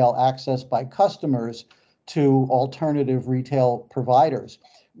retail access by customers to alternative retail providers.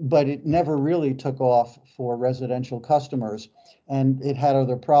 But it never really took off for residential customers, and it had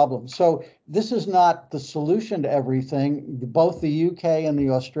other problems. So this is not the solution to everything. Both the UK and the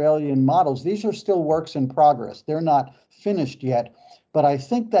Australian models, these are still works in progress. They're not finished yet. But I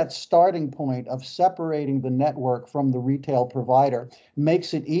think that starting point of separating the network from the retail provider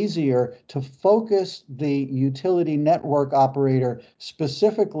makes it easier to focus the utility network operator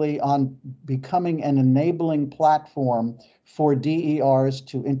specifically on becoming an enabling platform for DERs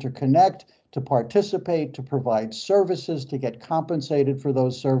to interconnect, to participate, to provide services, to get compensated for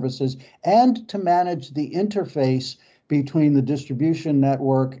those services, and to manage the interface between the distribution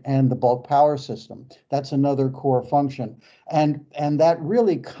network and the bulk power system. That's another core function. And that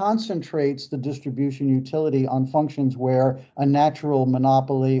really concentrates the distribution utility on functions where a natural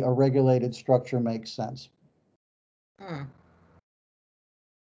monopoly, a regulated structure makes sense.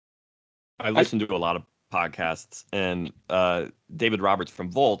 I listen to a lot of podcasts, and David Roberts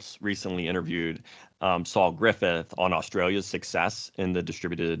from Volts recently interviewed Saul Griffith on Australia's success in the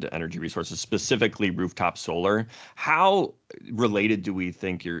distributed energy resources, specifically rooftop solar. How related do we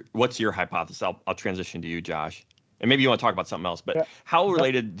think what's your hypothesis? I'll transition to you, Josh. And maybe you want to talk about something else, but how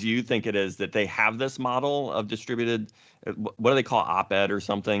related do you think it is that they have this model of distributed, what do they call op-ed or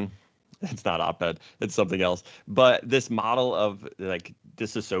something? It's not op-ed, it's something else. But this model of like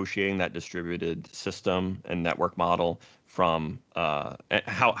disassociating that distributed system and network model from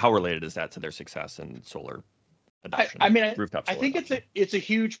how related is that to their success in solar adoption? I think it's a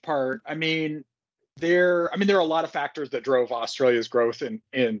huge part. There are a lot of factors that drove Australia's growth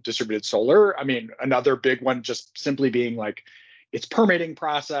in distributed solar. Another big one just simply being like its permitting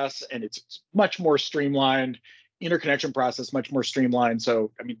process, and it's much more streamlined, interconnection process much more streamlined.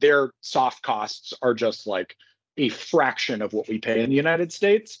 So their soft costs are just like a fraction of what we pay in the United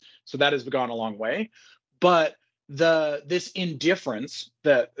States. So that has gone a long way. But this indifference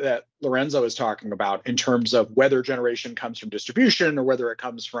that Lorenzo is talking about in terms of whether generation comes from distribution or whether it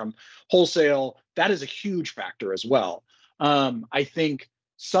comes from wholesale, that is a huge factor as well. I think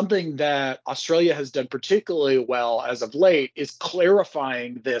something that Australia has done particularly well as of late is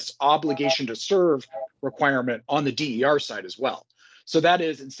clarifying this obligation to serve requirement on the DER side as well. So that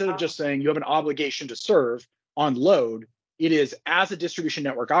is, instead of just saying you have an obligation to serve on load, it is, as a distribution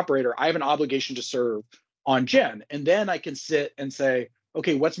network operator, I have an obligation to serve on gen. And then I can sit and say,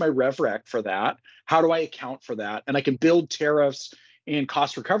 okay, what's my rev rec for that? How do I account for that? And I can build tariffs and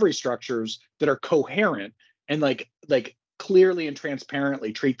cost recovery structures that are coherent and like clearly and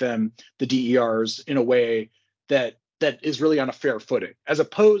transparently treat them, the DERs, in a way that is really on a fair footing, as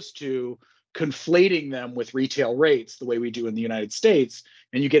opposed to conflating them with retail rates the way we do in the United States.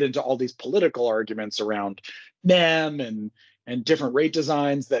 And you get into all these political arguments around NEM and different rate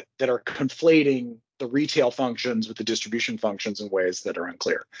designs that are conflating the retail functions with the distribution functions in ways that are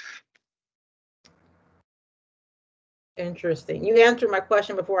unclear. Interesting. You answered my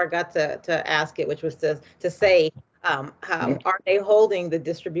question before I got to ask it, which was to say, how are they holding the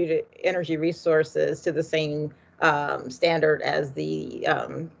distributed energy resources to the same standard as the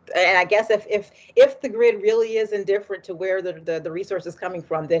and I guess if the grid really is indifferent to where the resource is coming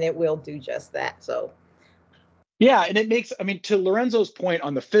from, then it will do just that. So yeah, and it makes, I mean, to Lorenzo's point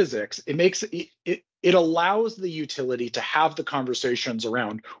on the physics, it allows the utility to have the conversations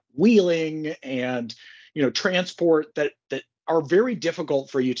around wheeling and transport that are very difficult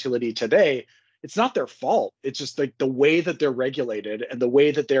for utility today. It's not their fault. It's just like the way that they're regulated and the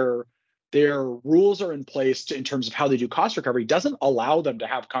way that their rules are in place in terms of how they do cost recovery doesn't allow them to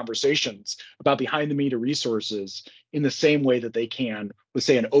have conversations about behind the meter resources in the same way that they can with,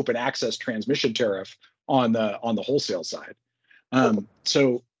 say, an open access transmission tariff on the wholesale side.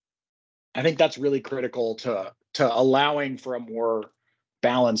 So I think that's really critical to allowing for a more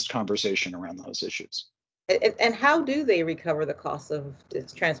balanced conversation around those issues. And how do they recover the costs of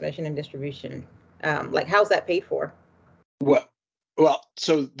transmission and distribution? Like, how's that paid for? Well,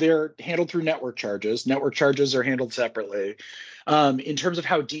 so they're handled through network charges. Network charges are handled separately. In terms of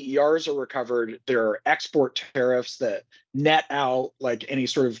how DERs are recovered, there are export tariffs that net out like any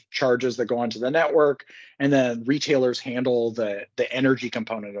sort of charges that go onto the network, and then retailers handle the energy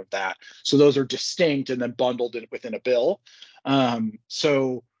component of that. So those are distinct and then bundled within a bill.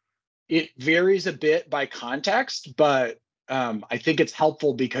 So it varies a bit by context, but I think it's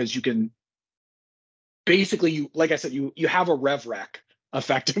helpful because you can basically, like I said, you have a rev rec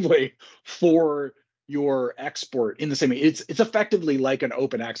effectively for your export in the same way. It's effectively like an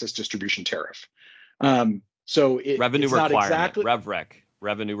open access distribution tariff. So revenue it's requirement, not exactly rev rec,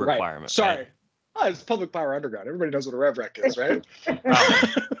 revenue requirement. Right. Sorry. Right? Oh, it's public power underground. Everybody knows what a rev rec is, right?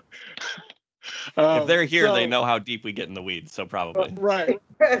 If they're here, they know how deep we get in the weeds. So probably. Right.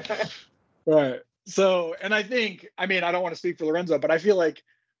 Right. So, and I think, I mean, I don't want to speak for Lorenzo, but I feel like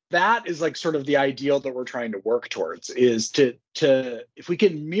that is like sort of the ideal that we're trying to work towards, is to if we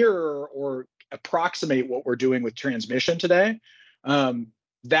can mirror or approximate what we're doing with transmission today,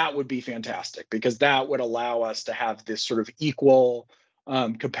 that would be fantastic, because that would allow us to have this sort of equal,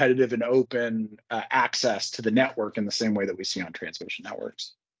 competitive and open access to the network in the same way that we see on transmission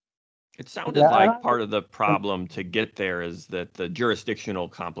networks. It sounded like part of the problem to get there is that the jurisdictional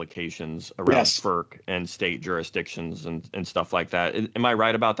complications around FERC and state jurisdictions and stuff like that. Am I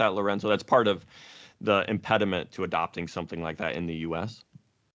right about that, Lorenzo? That's part of the impediment to adopting something like that in the U.S.?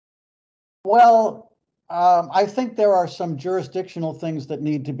 Well, I think there are some jurisdictional things that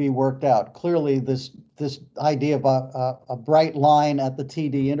need to be worked out. Clearly, this idea of a bright line at the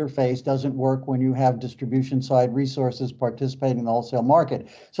TD interface doesn't work when you have distribution side resources participating in the wholesale market.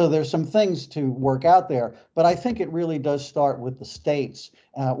 So there's some things to work out there, but I think it really does start with the states,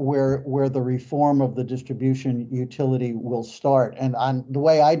 where the reform of the distribution utility will start. And the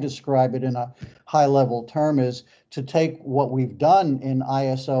way I describe it in a high level term is to take what we've done in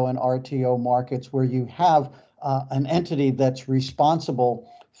ISO and RTO markets, where you have an entity that's responsible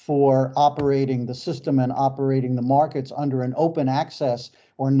for operating the system and operating the markets under an open access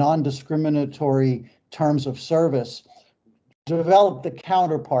or non-discriminatory terms of service. Develop the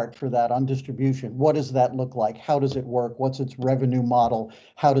counterpart for that on distribution. What does that look like? How does it work? What's its revenue model?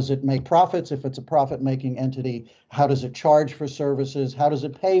 How does it make profits if it's a profit-making entity? How does it charge for services? How does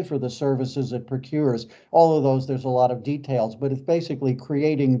it pay for the services it procures? All of those, there's a lot of details, but it's basically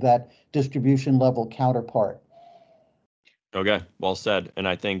creating that distribution level counterpart. Okay, well said. And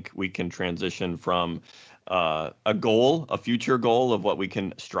I think we can transition from a future goal of what we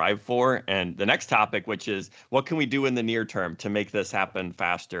can strive for, and the next topic, which is what can we do in the near term to make this happen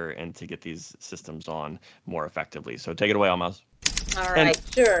faster and to get these systems on more effectively. So take it away, Almaz. All right,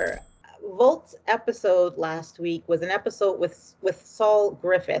 sure. Volt's episode last week was an episode with Saul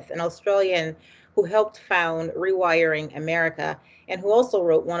Griffith, an Australian who helped found Rewiring America and who also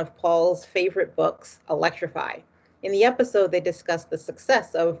wrote one of Paul's favorite books, Electrify. In the episode, they discussed the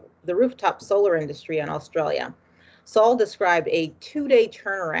success of the rooftop solar industry in Australia. Saul described a 2-day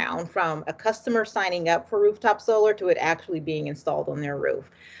turnaround from a customer signing up for rooftop solar to it actually being installed on their roof.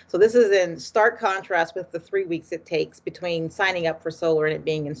 So this is in stark contrast with the 3 weeks it takes between signing up for solar and it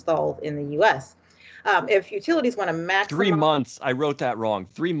being installed in the US. If utilities want to maximize— 3 months. I wrote that wrong.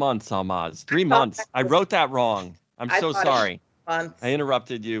 3 months, Almaz. 3 months. I wrote that wrong. I'm so sorry. Months. I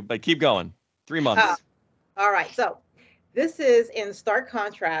interrupted you, but keep going. 3 months. All right. So this is in stark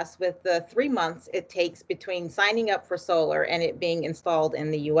contrast with the 3 months it takes between signing up for solar and it being installed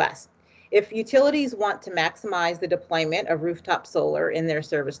in the US. If utilities want to maximize the deployment of rooftop solar in their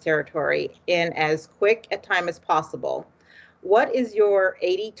service territory in as quick a time as possible, what is your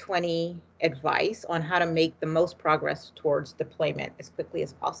 80-20 advice on how to make the most progress towards deployment as quickly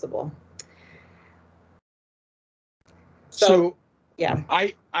as possible? So yeah,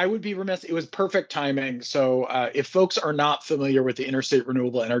 I would be remiss. It was perfect timing. So if folks are not familiar with the Interstate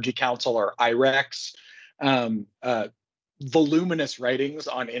Renewable Energy Council, or IREX, voluminous writings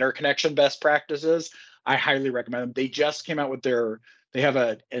on interconnection best practices, I highly recommend them. They just came out with they have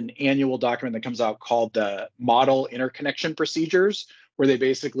an annual document that comes out called the Model Interconnection Procedures, where they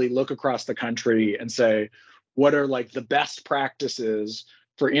basically look across the country and say, what are like the best practices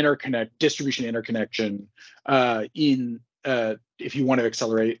for distribution interconnection if you want to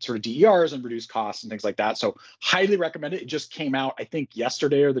accelerate sort of DERs and reduce costs and things like that. So highly recommend it. It just came out, I think,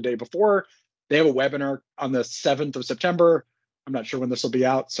 yesterday or the day before. They have a webinar on the 7th of September. I'm not sure when this will be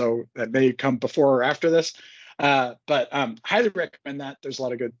out, so that may come before or after this. But highly recommend that. There's a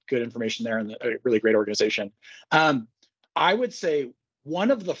lot of good information there, and a really great organization. I would say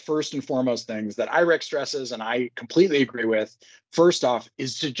one of the first and foremost things that IREX stresses, and I completely agree with, first off,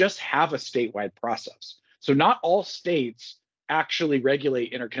 is to just have a statewide process. So not all states actually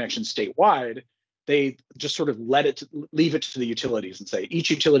regulate interconnection statewide. They just sort of leave it to the utilities and say, each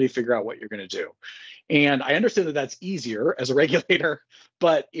utility figure out what you're going to do. And I understand that that's easier as a regulator,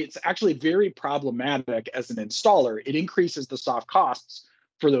 but it's actually very problematic as an installer. It increases the soft costs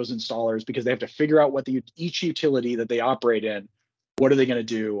for those installers because they have to figure out what each utility that they operate in, what are they going to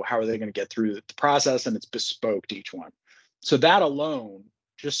do? How are they going to get through the process? And it's bespoke to each one. So that alone,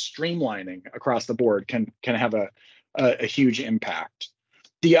 just streamlining across the board can have a huge impact.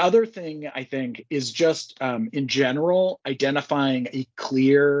 The other thing I think is just in general, identifying a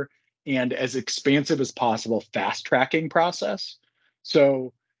clear and as expansive as possible fast tracking process.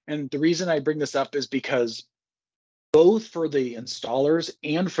 So, and the reason I bring this up is because both for the installers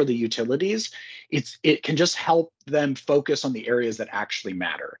and for the utilities, it can just help them focus on the areas that actually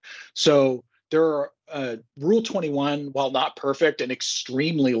matter. So there are Rule 21, while not perfect and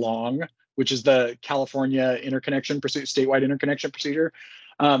extremely long, which is the California statewide interconnection procedure,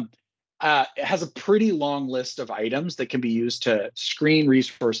 it has a pretty long list of items that can be used to screen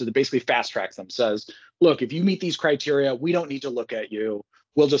resources that basically fast tracks them. Says, look, if you meet these criteria, we don't need to look at you.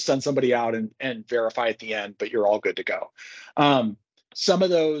 We'll just send somebody out and verify at the end, but you're all good to go. Some of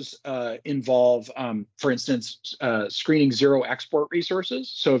those involve, for instance, screening zero export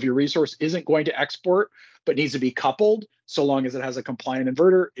resources. So if your resource isn't going to export, but needs to be coupled, so long as it has a compliant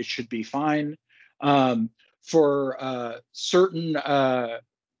inverter, it should be fine. For certain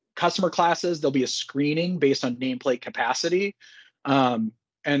customer classes, there'll be a screening based on nameplate capacity.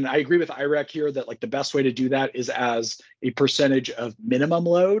 And I agree with IREC here that like the best way to do that is as a percentage of minimum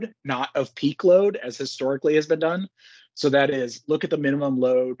load, not of peak load, as historically has been done. So that is, look at the minimum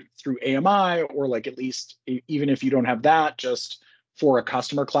load through AMI, or like at least even if you don't have that, just for a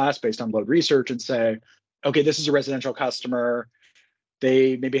customer class based on load research, and say, okay, this is a residential customer.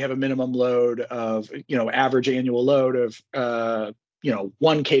 They maybe have a minimum load of, average annual load of,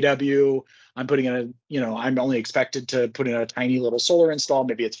 1 kW. I'm putting in I'm only expected to put in a tiny little solar install.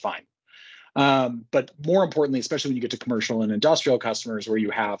 Maybe it's fine. But more importantly, especially when you get to commercial and industrial customers where you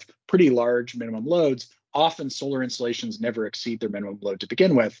have pretty large minimum loads, often solar installations never exceed their minimum load to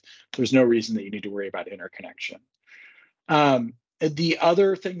begin with. There's no reason that you need to worry about interconnection. The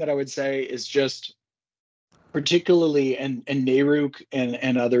other thing that I would say is just particularly, and NARUC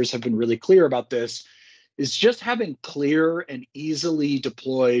and others have been really clear about this, is just having clear and easily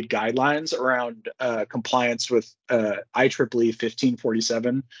deployed guidelines around compliance with IEEE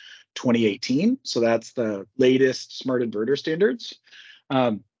 1547 2018. So that's the latest smart inverter standards.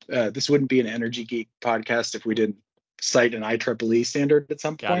 This wouldn't be an Energy Geek podcast if we didn't cite an IEEE standard at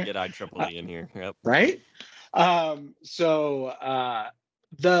some point. Gotta get IEEE in here. Yep. Right?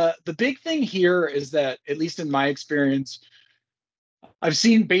 The big thing here is that, at least in my experience, I've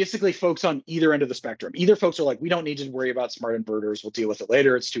seen basically folks on either end of the spectrum. Either folks are like, we don't need to worry about smart inverters, we'll deal with it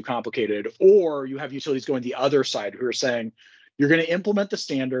later, it's too complicated. Or you have utilities going the other side who are saying, you're going to implement the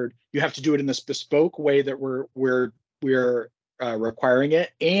standard, you have to do it in this bespoke way that we're requiring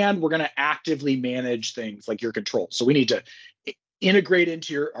it, and we're going to actively manage things like your control. So we need to integrate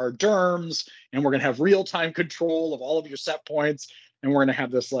into our DERMS, and we're going to have real-time control of all of your set points, and we're going to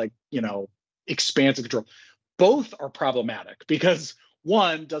have this expansive control. Both are problematic because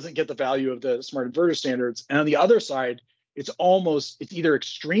one doesn't get the value of the smart inverter standards, and on the other side, it's either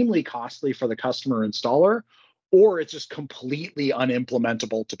extremely costly for the customer installer, or it's just completely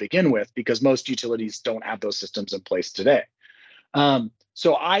unimplementable to begin with because most utilities don't have those systems in place today.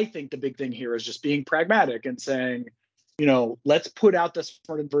 So I think the big thing here is just being pragmatic and saying, let's put out the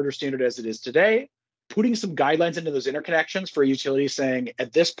smart inverter standard as it is today, putting some guidelines into those interconnections for utilities saying,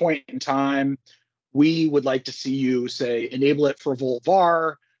 at this point in time, we would like to see you say, enable it for volt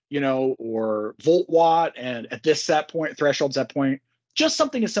var, or volt watt, and at this threshold set point, just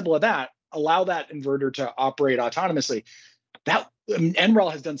something as simple as that, allow that inverter to operate autonomously.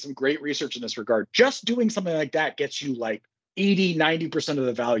 NREL has done some great research in this regard. Just doing something like that gets you 80-90% of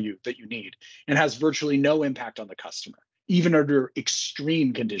the value that you need and has virtually no impact on the customer, even under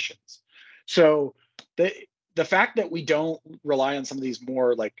extreme conditions. So the fact that we don't rely on some of these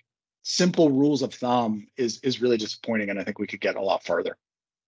more simple rules of thumb is really disappointing, and I think we could get a lot farther.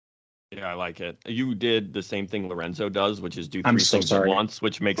 Yeah, I like it. You did the same thing Lorenzo does, which is do I'm three so things sorry. at once,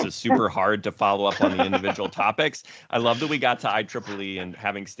 which makes it super hard to follow up on the individual topics. I love that we got to IEEE and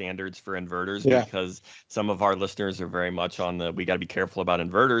having standards for inverters because some of our listeners are very much on we got to be careful about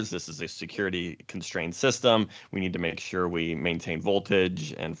inverters. This is a security constrained system. We need to make sure we maintain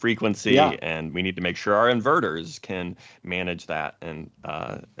voltage and frequency, and we need to make sure our inverters can manage that. And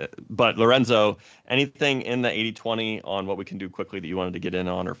but Lorenzo, anything in the 80-20 on what we can do quickly that you wanted to get in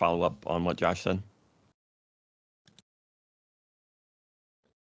on or follow up on what Josh said?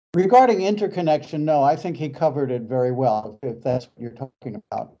 Regarding interconnection, no, I think he covered it very well, if that's what you're talking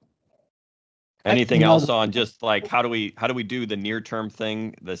about. Anything else on just how do we do the near term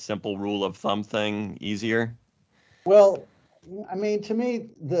thing, the simple rule of thumb thing easier? Well, I mean, to me,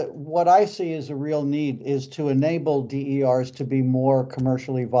 what I see as a real need is to enable DERs to be more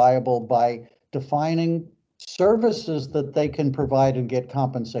commercially viable by defining services that they can provide and get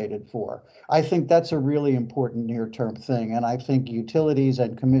compensated for. I think that's a really important near-term thing, and I think utilities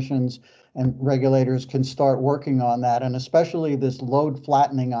and commissions and regulators can start working on that, and especially this load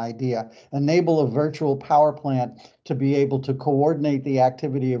flattening idea. Enable a virtual power plant to be able to coordinate the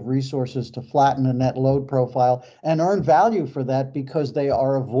activity of resources to flatten a net load profile and earn value for that because they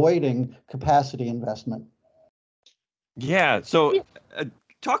are avoiding capacity investment. Yeah, so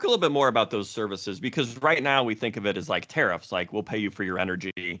talk a little bit more about those services, because right now we think of it as tariffs, we'll pay you for your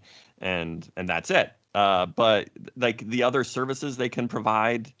energy and that's it. But the other services they can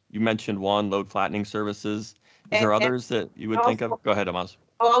provide, you mentioned one, load flattening services. Is there others that you would think of? Go ahead, Amaz.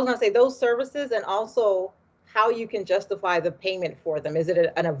 Oh, I was going to say those services, and also how you can justify the payment for them. Is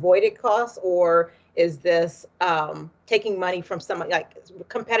it an avoided cost, or is this taking money from someone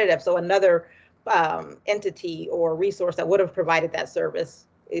competitive? So another entity or resource that would have provided that service,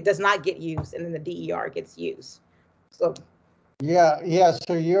 it does not get used, and then the DER gets used. So yeah.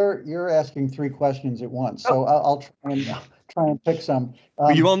 So you're asking three questions at once. So I'll try and pick some.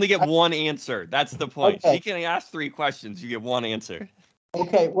 You only get one answer. That's the point. Okay. She can ask three questions. You get one answer.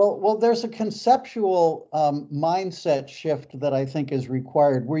 Okay. Well, there's a conceptual mindset shift that I think is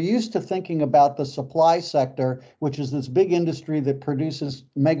required. We're used to thinking about the supply sector, which is this big industry that produces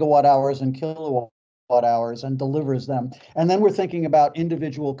megawatt hours and kilowatt hours and delivers them. And then we're thinking about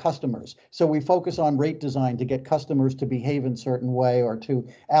individual customers. So we focus on rate design to get customers to behave in a certain way or to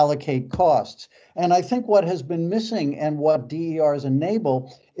allocate costs. And I think what has been missing and what DERs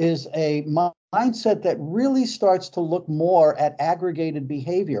enable is a mindset that really starts to look more at aggregated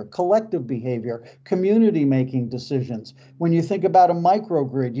behavior, collective behavior, community making decisions. When you think about a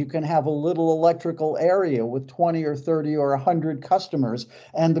microgrid, you can have a little electrical area with 20 or 30 or 100 customers,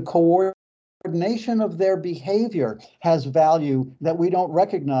 and the coordination of their behavior has value that we don't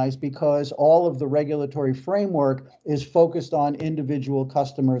recognize because all of the regulatory framework is focused on individual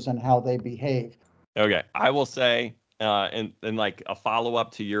customers and how they behave. Okay, I will say, and a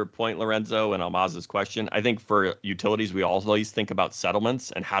follow-up to your point, Lorenzo, and Almaz's question, I think for utilities, we always think about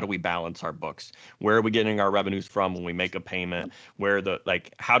settlements and how do we balance our books? Where are we getting our revenues from when we make a payment?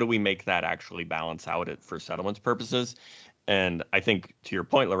 How do we make that actually balance out for settlements purposes? And I think to your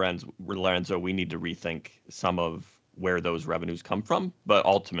point, Lorenzo, we need to rethink some of where those revenues come from, but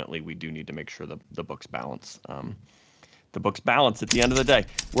ultimately we do need to make sure the books balance. The book's balanced at the end of the day.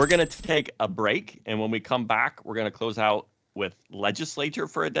 We're going to take a break, and when we come back, we're going to close out with legislature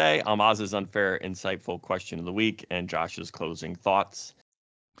for a day, Almaz's unfair, insightful question of the week, and Josh's closing thoughts.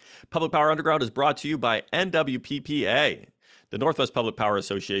 Public Power Underground is brought to you by NWPPA. The Northwest Public Power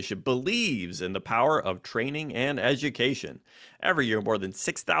Association believes in the power of training and education. Every year, more than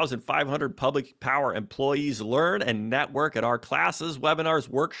 6,500 public power employees learn and network at our classes, webinars,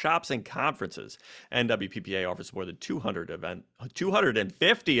 workshops, and conferences. NWPPA offers more than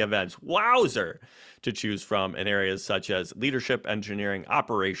 250 events, wowzer, to choose from in areas such as leadership, engineering,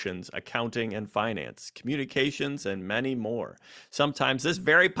 operations, accounting, and finance, communications, and many more. Sometimes this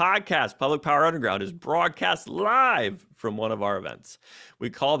very podcast, Public Power Underground, is broadcast live from one of our events.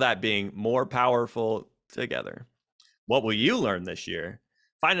 We call that being more powerful together. What will you learn this year?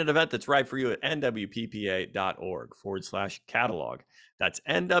 Find an event that's right for you at nwppa.org/catalog. That's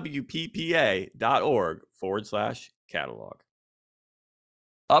nwppa.org/catalog.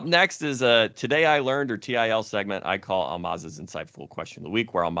 Up next is a Today I Learned, or TIL segment I call Almaz's Insightful Question of the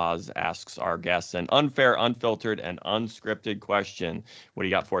Week, where Almaz asks our guests an unfair, unfiltered, and unscripted question. What do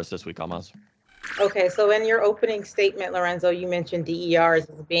you got for us this week, Almaz? Okay, so in your opening statement, Lorenzo, you mentioned DERs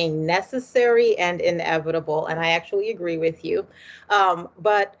as being necessary and inevitable, and I actually agree with you.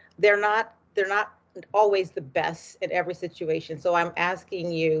 But they're not always the best in every situation. So I'm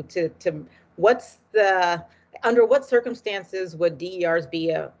asking you under what circumstances would DERs be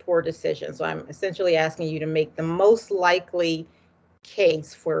a poor decision? So I'm essentially asking you to make the most likely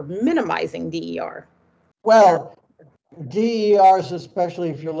case for minimizing DER. Well, DERs, especially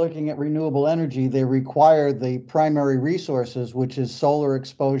if you're looking at renewable energy, they require the primary resources, which is solar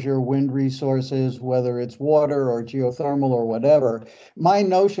exposure, wind resources, whether it's water or geothermal or whatever. My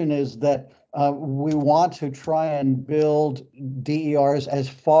notion is that we want to try and build DERs as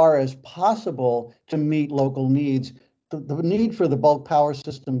far as possible to meet local needs. The need for the bulk power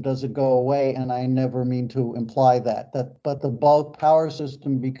system doesn't go away, and I never mean to imply that. But the bulk power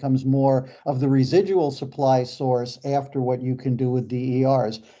system becomes more of the residual supply source after what you can do with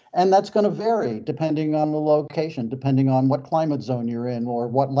DERs. And that's going to vary depending on the location, depending on what climate zone you're in or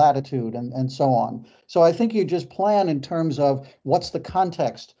what latitude and so on. So I think you just plan in terms of what's the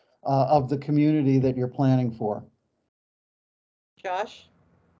context of the community that you're planning for. Josh?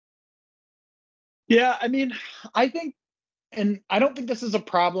 Yeah, I mean, I think, and I don't think this is a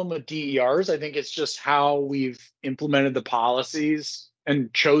problem with DERs. I think it's just how we've implemented the policies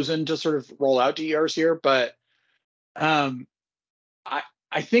and chosen to sort of roll out DERs here. But I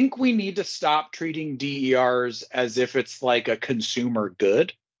think we need to stop treating DERs as if it's like a consumer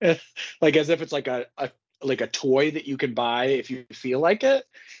good, like as if it's like a toy that you can buy if you feel like it.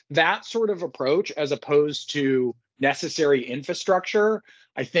 That sort of approach, as opposed to necessary infrastructure,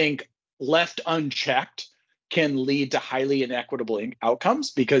 I think left unchecked can lead to highly inequitable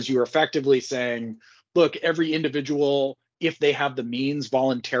outcomes, because you're effectively saying, look, every individual, if they have the means,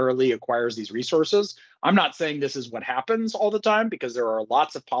 voluntarily acquires these resources. I'm not saying this is what happens all the time, because there are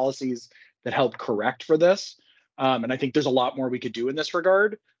lots of policies that help correct for this. And I think there's a lot more we could do in this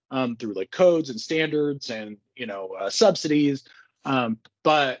regard through like codes and standards and, subsidies.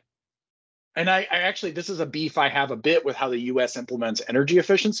 And I actually, this is a beef I have a bit with how the US implements energy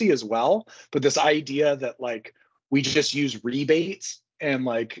efficiency as well. But this idea that like we just use rebates and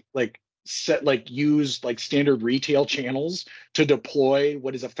use standard retail channels to deploy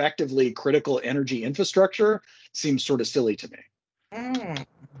what is effectively critical energy infrastructure seems sort of silly to me.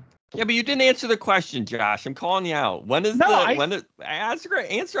 Yeah, but you didn't answer the question, Josh. I'm calling you out. Answer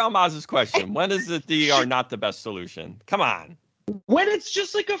Almaz's question. When is the DER not the best solution? Come on. When it's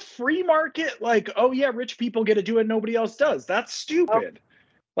just like a free market, like, oh yeah, rich people get to do it, nobody else does. That's stupid.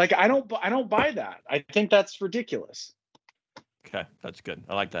 Like, I don't buy that. I think that's ridiculous. Okay, that's good.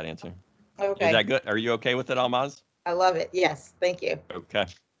 I like that answer. Okay. Is that good? Are you okay with it, Almaz? I love it. Yes, thank you. Okay.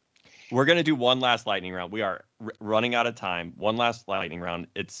 We're going to do one last lightning round. We are running out of time. One last lightning round.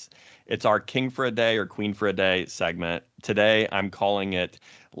 It's our King for a Day or Queen for a Day segment. Today, I'm calling it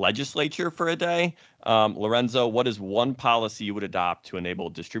Legislature for a Day. Lorenzo, what is one policy you would adopt to enable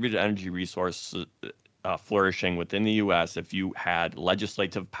distributed energy resource flourishing within the U.S. if you had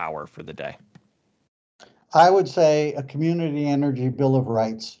legislative power for the day? I would say a community energy bill of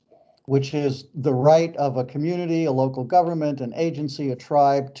rights, which is the right of a community, a local government, an agency, a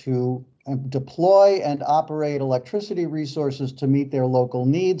tribe to deploy and operate electricity resources to meet their local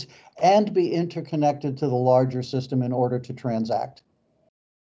needs and be interconnected to the larger system in order to transact.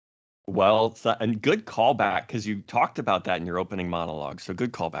 Well, and good callback, because you talked about that in your opening monologue. So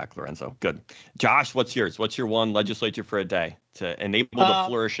good callback, Lorenzo. Good. Josh, what's yours? What's your one legislature for a day to enable the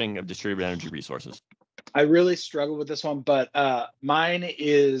flourishing of distributed energy resources? I really struggle with this one, but mine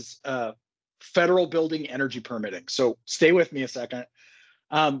is federal building energy permitting. So stay with me a second.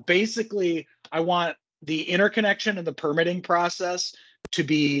 Basically, I want the interconnection and the permitting process to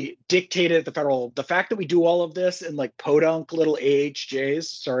be dictated at the federal. The fact that we do all of this in like podunk little AHJs,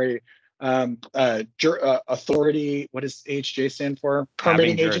 sorry, authority, what does AHJ stand for?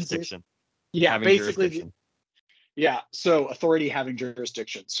 Permitting agencies. Yeah, having basically, jurisdiction. yeah. So authority having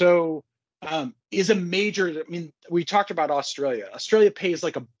jurisdiction. So is a major. I mean, we talked about Australia. Australia pays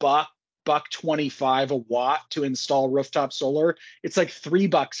like $1.25 a watt to install rooftop solar. It's like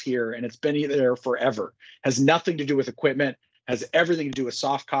 $3 here, and it's been there forever. Has nothing to do with equipment. Has everything to do with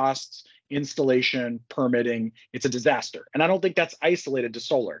soft costs, installation, permitting. It's a disaster, and I don't think that's isolated to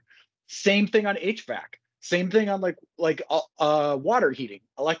solar. Same thing on HVAC. Same thing on like water heating,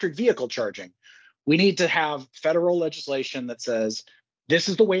 electric vehicle charging. We need to have federal legislation that says this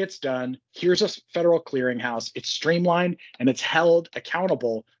is the way it's done. Here's a federal clearinghouse. It's streamlined and it's held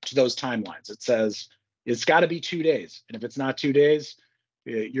accountable to those timelines. It says it's got to be 2 days, and if it's not 2 days,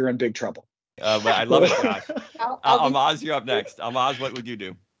 you're in big trouble. But I love it, Josh. Amaz, you're up next. Amaz, what would you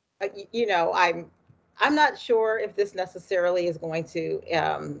do? You know, I'm not sure if this necessarily is going to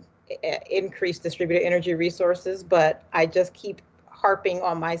increase distributed energy resources, but I just keep harping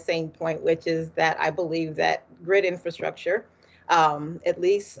on my same point, which is that I believe that grid infrastructure, at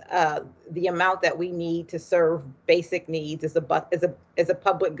least the amount that we need to serve basic needs, is a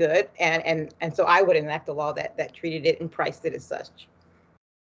public good, and so I would enact a law that treated it and priced it as such.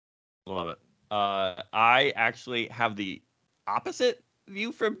 Love it. I actually have the opposite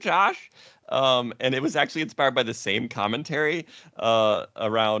view from Josh, and it was actually inspired by the same commentary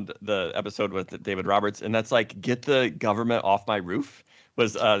around the episode with David Roberts, and that's like, get the government off my roof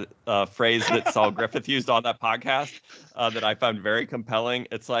was a phrase that Saul Griffith used on that podcast that I found very compelling.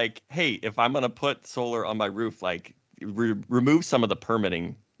 It's like, hey, if I'm going to put solar on my roof, like remove some of the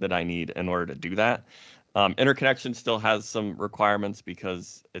permitting that I need in order to do that. Interconnection still has some requirements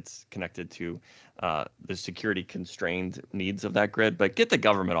because it's connected to the security constrained needs of that grid, but get the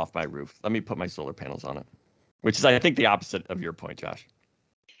government off my roof. Let me put my solar panels on it, which is, I think, the opposite of your point, Josh.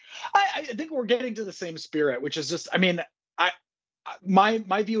 I think we're getting to the same spirit, which is just, I mean,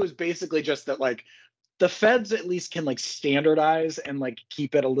 my view is basically just that, like, the feds at least can like standardize and like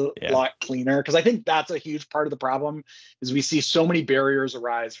keep it a lot cleaner, because I think that's a huge part of the problem is we see so many barriers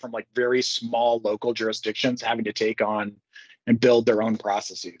arise from like very small local jurisdictions having to take on and build their own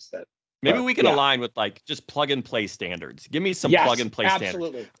processes. That maybe we can align with like just plug and play standards. Give me some plug and play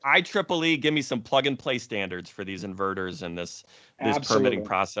standards. IEEE, give me some plug and play standards for these inverters and this permitting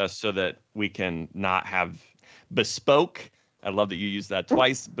process, so that we can not have bespoke. I love that you used that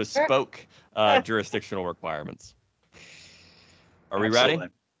twice. Bespoke jurisdictional requirements. Are we ready?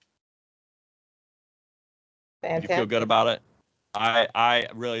 Fantastic. You feel good about it? I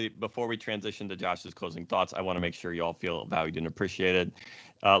really, before we transition to Josh's closing thoughts, I want to make sure you all feel valued and appreciated.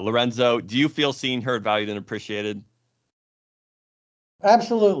 Lorenzo, do you feel seen, heard, valued, and appreciated?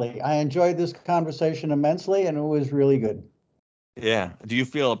 Absolutely. I enjoyed this conversation immensely, and it was really good. Yeah. Do you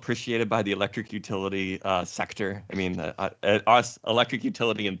feel appreciated by the electric utility sector? I mean, us electric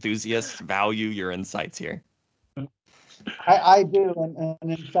utility enthusiasts value your insights here. I do.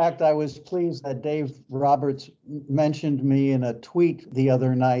 And in fact, I was pleased that Dave Roberts mentioned me in a tweet the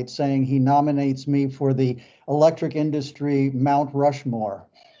other night saying he nominates me for the electric industry Mount Rushmore.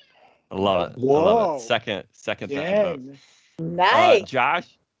 I love it. Whoa. I love it. Second vote. Nice.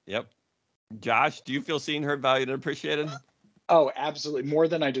 Josh. Yep. Josh, do you feel seen, heard, valued, and appreciated? Oh, absolutely. More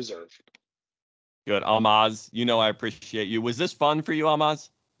than I deserve. Good. Almaz, you know I appreciate you. Was this fun for you, Almaz?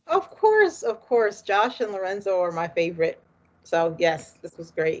 Of course. Josh and Lorenzo are my favorite. So yes, this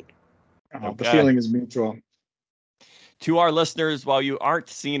was great. The feeling is mutual. To our listeners, while you aren't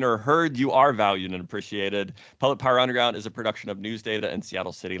seen or heard, you are valued and appreciated. Public Power Underground is a production of News Data and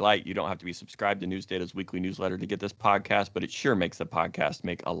Seattle City Light. You don't have to be subscribed to News Data's weekly newsletter to get this podcast, but it sure makes the podcast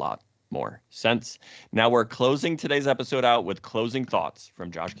make a lot more sense. Now we're closing today's episode out with closing thoughts from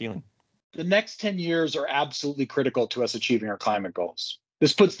Josh Keeling. The next 10 years are absolutely critical to us achieving our climate goals.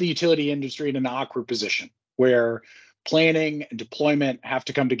 This puts the utility industry in an awkward position where planning and deployment have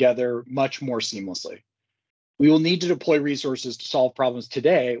to come together much more seamlessly. We will need to deploy resources to solve problems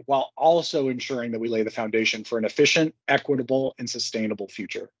today while also ensuring that we lay the foundation for an efficient, equitable, and sustainable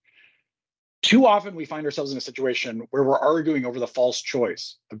future. Too often we find ourselves in a situation where we're arguing over the false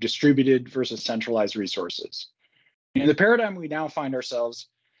choice of distributed versus centralized resources. In the paradigm we now find ourselves,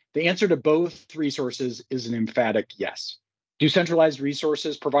 the answer to both resources is an emphatic yes. Do centralized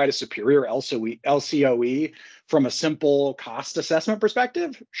resources provide a superior LCOE from a simple cost assessment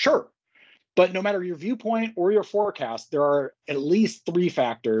perspective? Sure. But no matter your viewpoint or your forecast, there are at least 3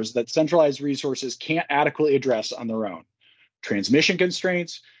 factors that centralized resources can't adequately address on their own: transmission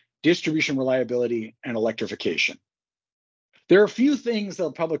constraints, distribution reliability, and electrification. There are a few things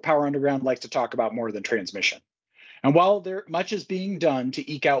that Public Power Underground likes to talk about more than transmission. And while much is being done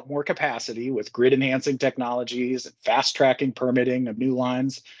to eke out more capacity with grid enhancing technologies and fast tracking permitting of new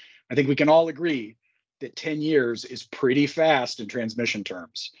lines, I think we can all agree that 10 years is pretty fast in transmission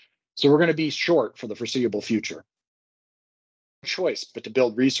terms. So we're going to be short for the foreseeable future. No choice but to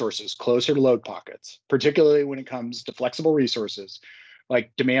build resources closer to load pockets, particularly when it comes to flexible resources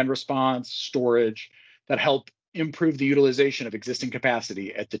like demand response, storage, that help improve the utilization of existing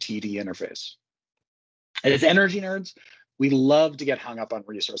capacity at the TD interface. As energy nerds, we love to get hung up on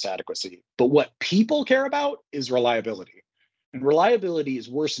resource adequacy, but what people care about is reliability. And reliability is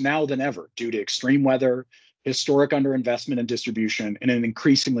worse now than ever due to extreme weather, historic underinvestment in distribution, and an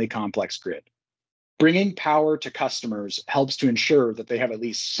increasingly complex grid. Bringing power to customers helps to ensure that they have at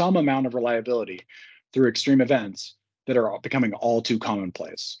least some amount of reliability through extreme events that are becoming all too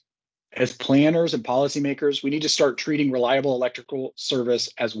commonplace. As planners and policymakers, we need to start treating reliable electrical service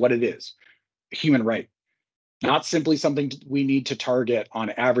as what it is, a human right, not simply something we need to target on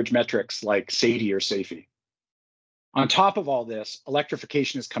average metrics like SAIDI or SAIFI. On top of all this,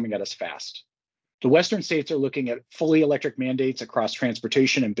 electrification is coming at us fast. The Western states are looking at fully electric mandates across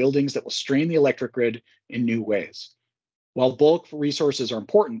transportation and buildings that will strain the electric grid in new ways. While bulk resources are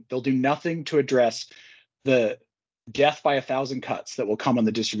important, they'll do nothing to address the death by 1,000 cuts that will come on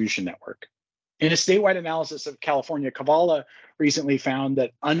the distribution network. In a statewide analysis of California, Kavala recently found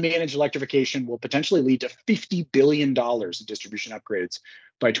that unmanaged electrification will potentially lead to $50 billion in distribution upgrades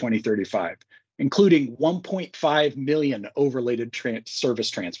by 2035, including 1.5 million overlaid service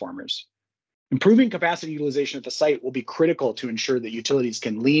transformers. Improving capacity utilization at the site will be critical to ensure that utilities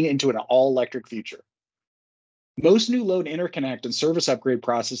can lean into an all-electric future. Most new load interconnect and service upgrade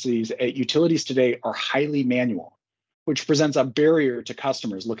processes at utilities today are highly manual, which presents a barrier to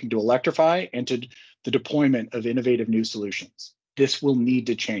customers looking to electrify and to the deployment of innovative new solutions. This will need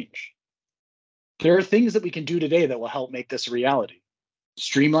to change. There are things that we can do today that will help make this a reality.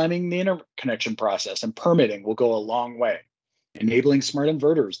 Streamlining the interconnection process and permitting will go a long way. Enabling smart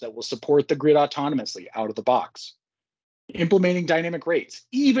inverters that will support the grid autonomously out of the box. Implementing dynamic rates,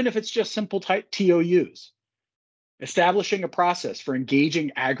 even if it's just simple TOUs. Establishing a process for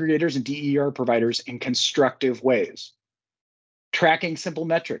engaging aggregators and DER providers in constructive ways. Tracking simple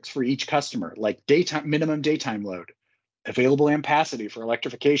metrics for each customer, like minimum daytime load, available ampacity for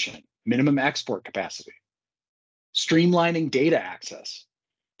electrification, minimum export capacity. Streamlining data access.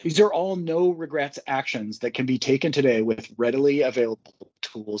 These are all no regrets actions that can be taken today with readily available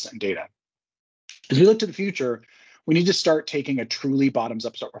tools and data. As we look to the future, we need to start taking a truly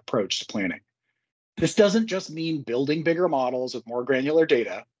bottoms-up approach to planning. This doesn't just mean building bigger models with more granular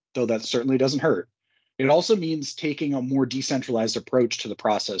data, though that certainly doesn't hurt. It also means taking a more decentralized approach to the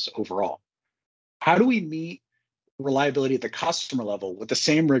process overall. How do we meet reliability at the customer level with the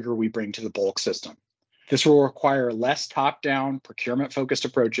same rigor we bring to the bulk system? This will require less top-down, procurement-focused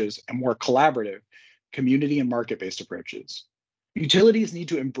approaches and more collaborative, community and market-based approaches. Utilities need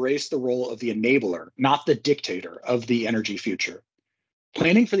to embrace the role of the enabler, not the dictator of the energy future.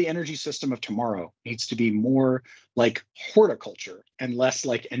 Planning for the energy system of tomorrow needs to be more like horticulture and less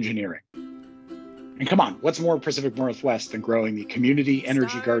like engineering. And come on, what's more Pacific Northwest than growing the community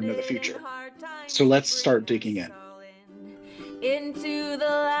energy garden of the future? So let's start digging in. Into the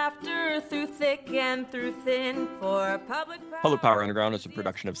laughter through thick and through thin for Public Power Underground is a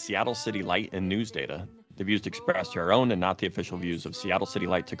production of Seattle City Light and News Data. The views expressed are our own and not the official views of Seattle City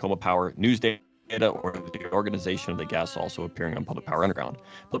Light, Tacoma Power, News Data, or the organization of the guests also appearing on Public Power Underground.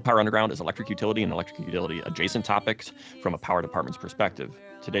 Public Power Underground is electric utility and electric utility adjacent topics from a power department's perspective.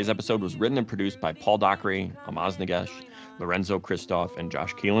 Today's episode was written and produced by Paul Dockery, Amaz Nagesh, Lorenzo, Kristov, and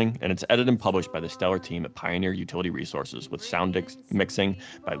Josh Keeling, and it's edited and published by the stellar team at Pioneer Utility Resources with sound mixing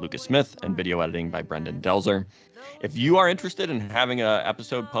by Lucas Smith and video editing by Brendan Delzer. If you are interested in having an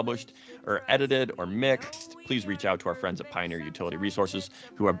episode published or edited or mixed, please reach out to our friends at Pioneer Utility Resources,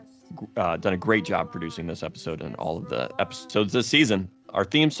 who have done a great job producing this episode and all of the episodes this season. Our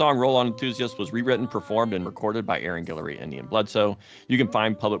theme song, Roll On Enthusiast, was rewritten, performed, and recorded by Aaron Guillory and Ian Bledsoe. You can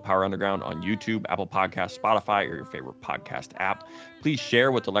find Public Power Underground on YouTube, Apple Podcasts, Spotify, or your favorite podcast app. Please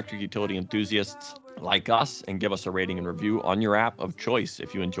share with electric utility enthusiasts like us and give us a rating and review on your app of choice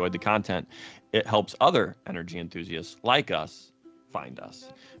if you enjoyed the content. It helps other energy enthusiasts like us find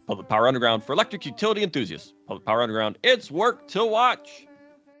us. Public Power Underground for electric utility enthusiasts. Public Power Underground, it's work to watch.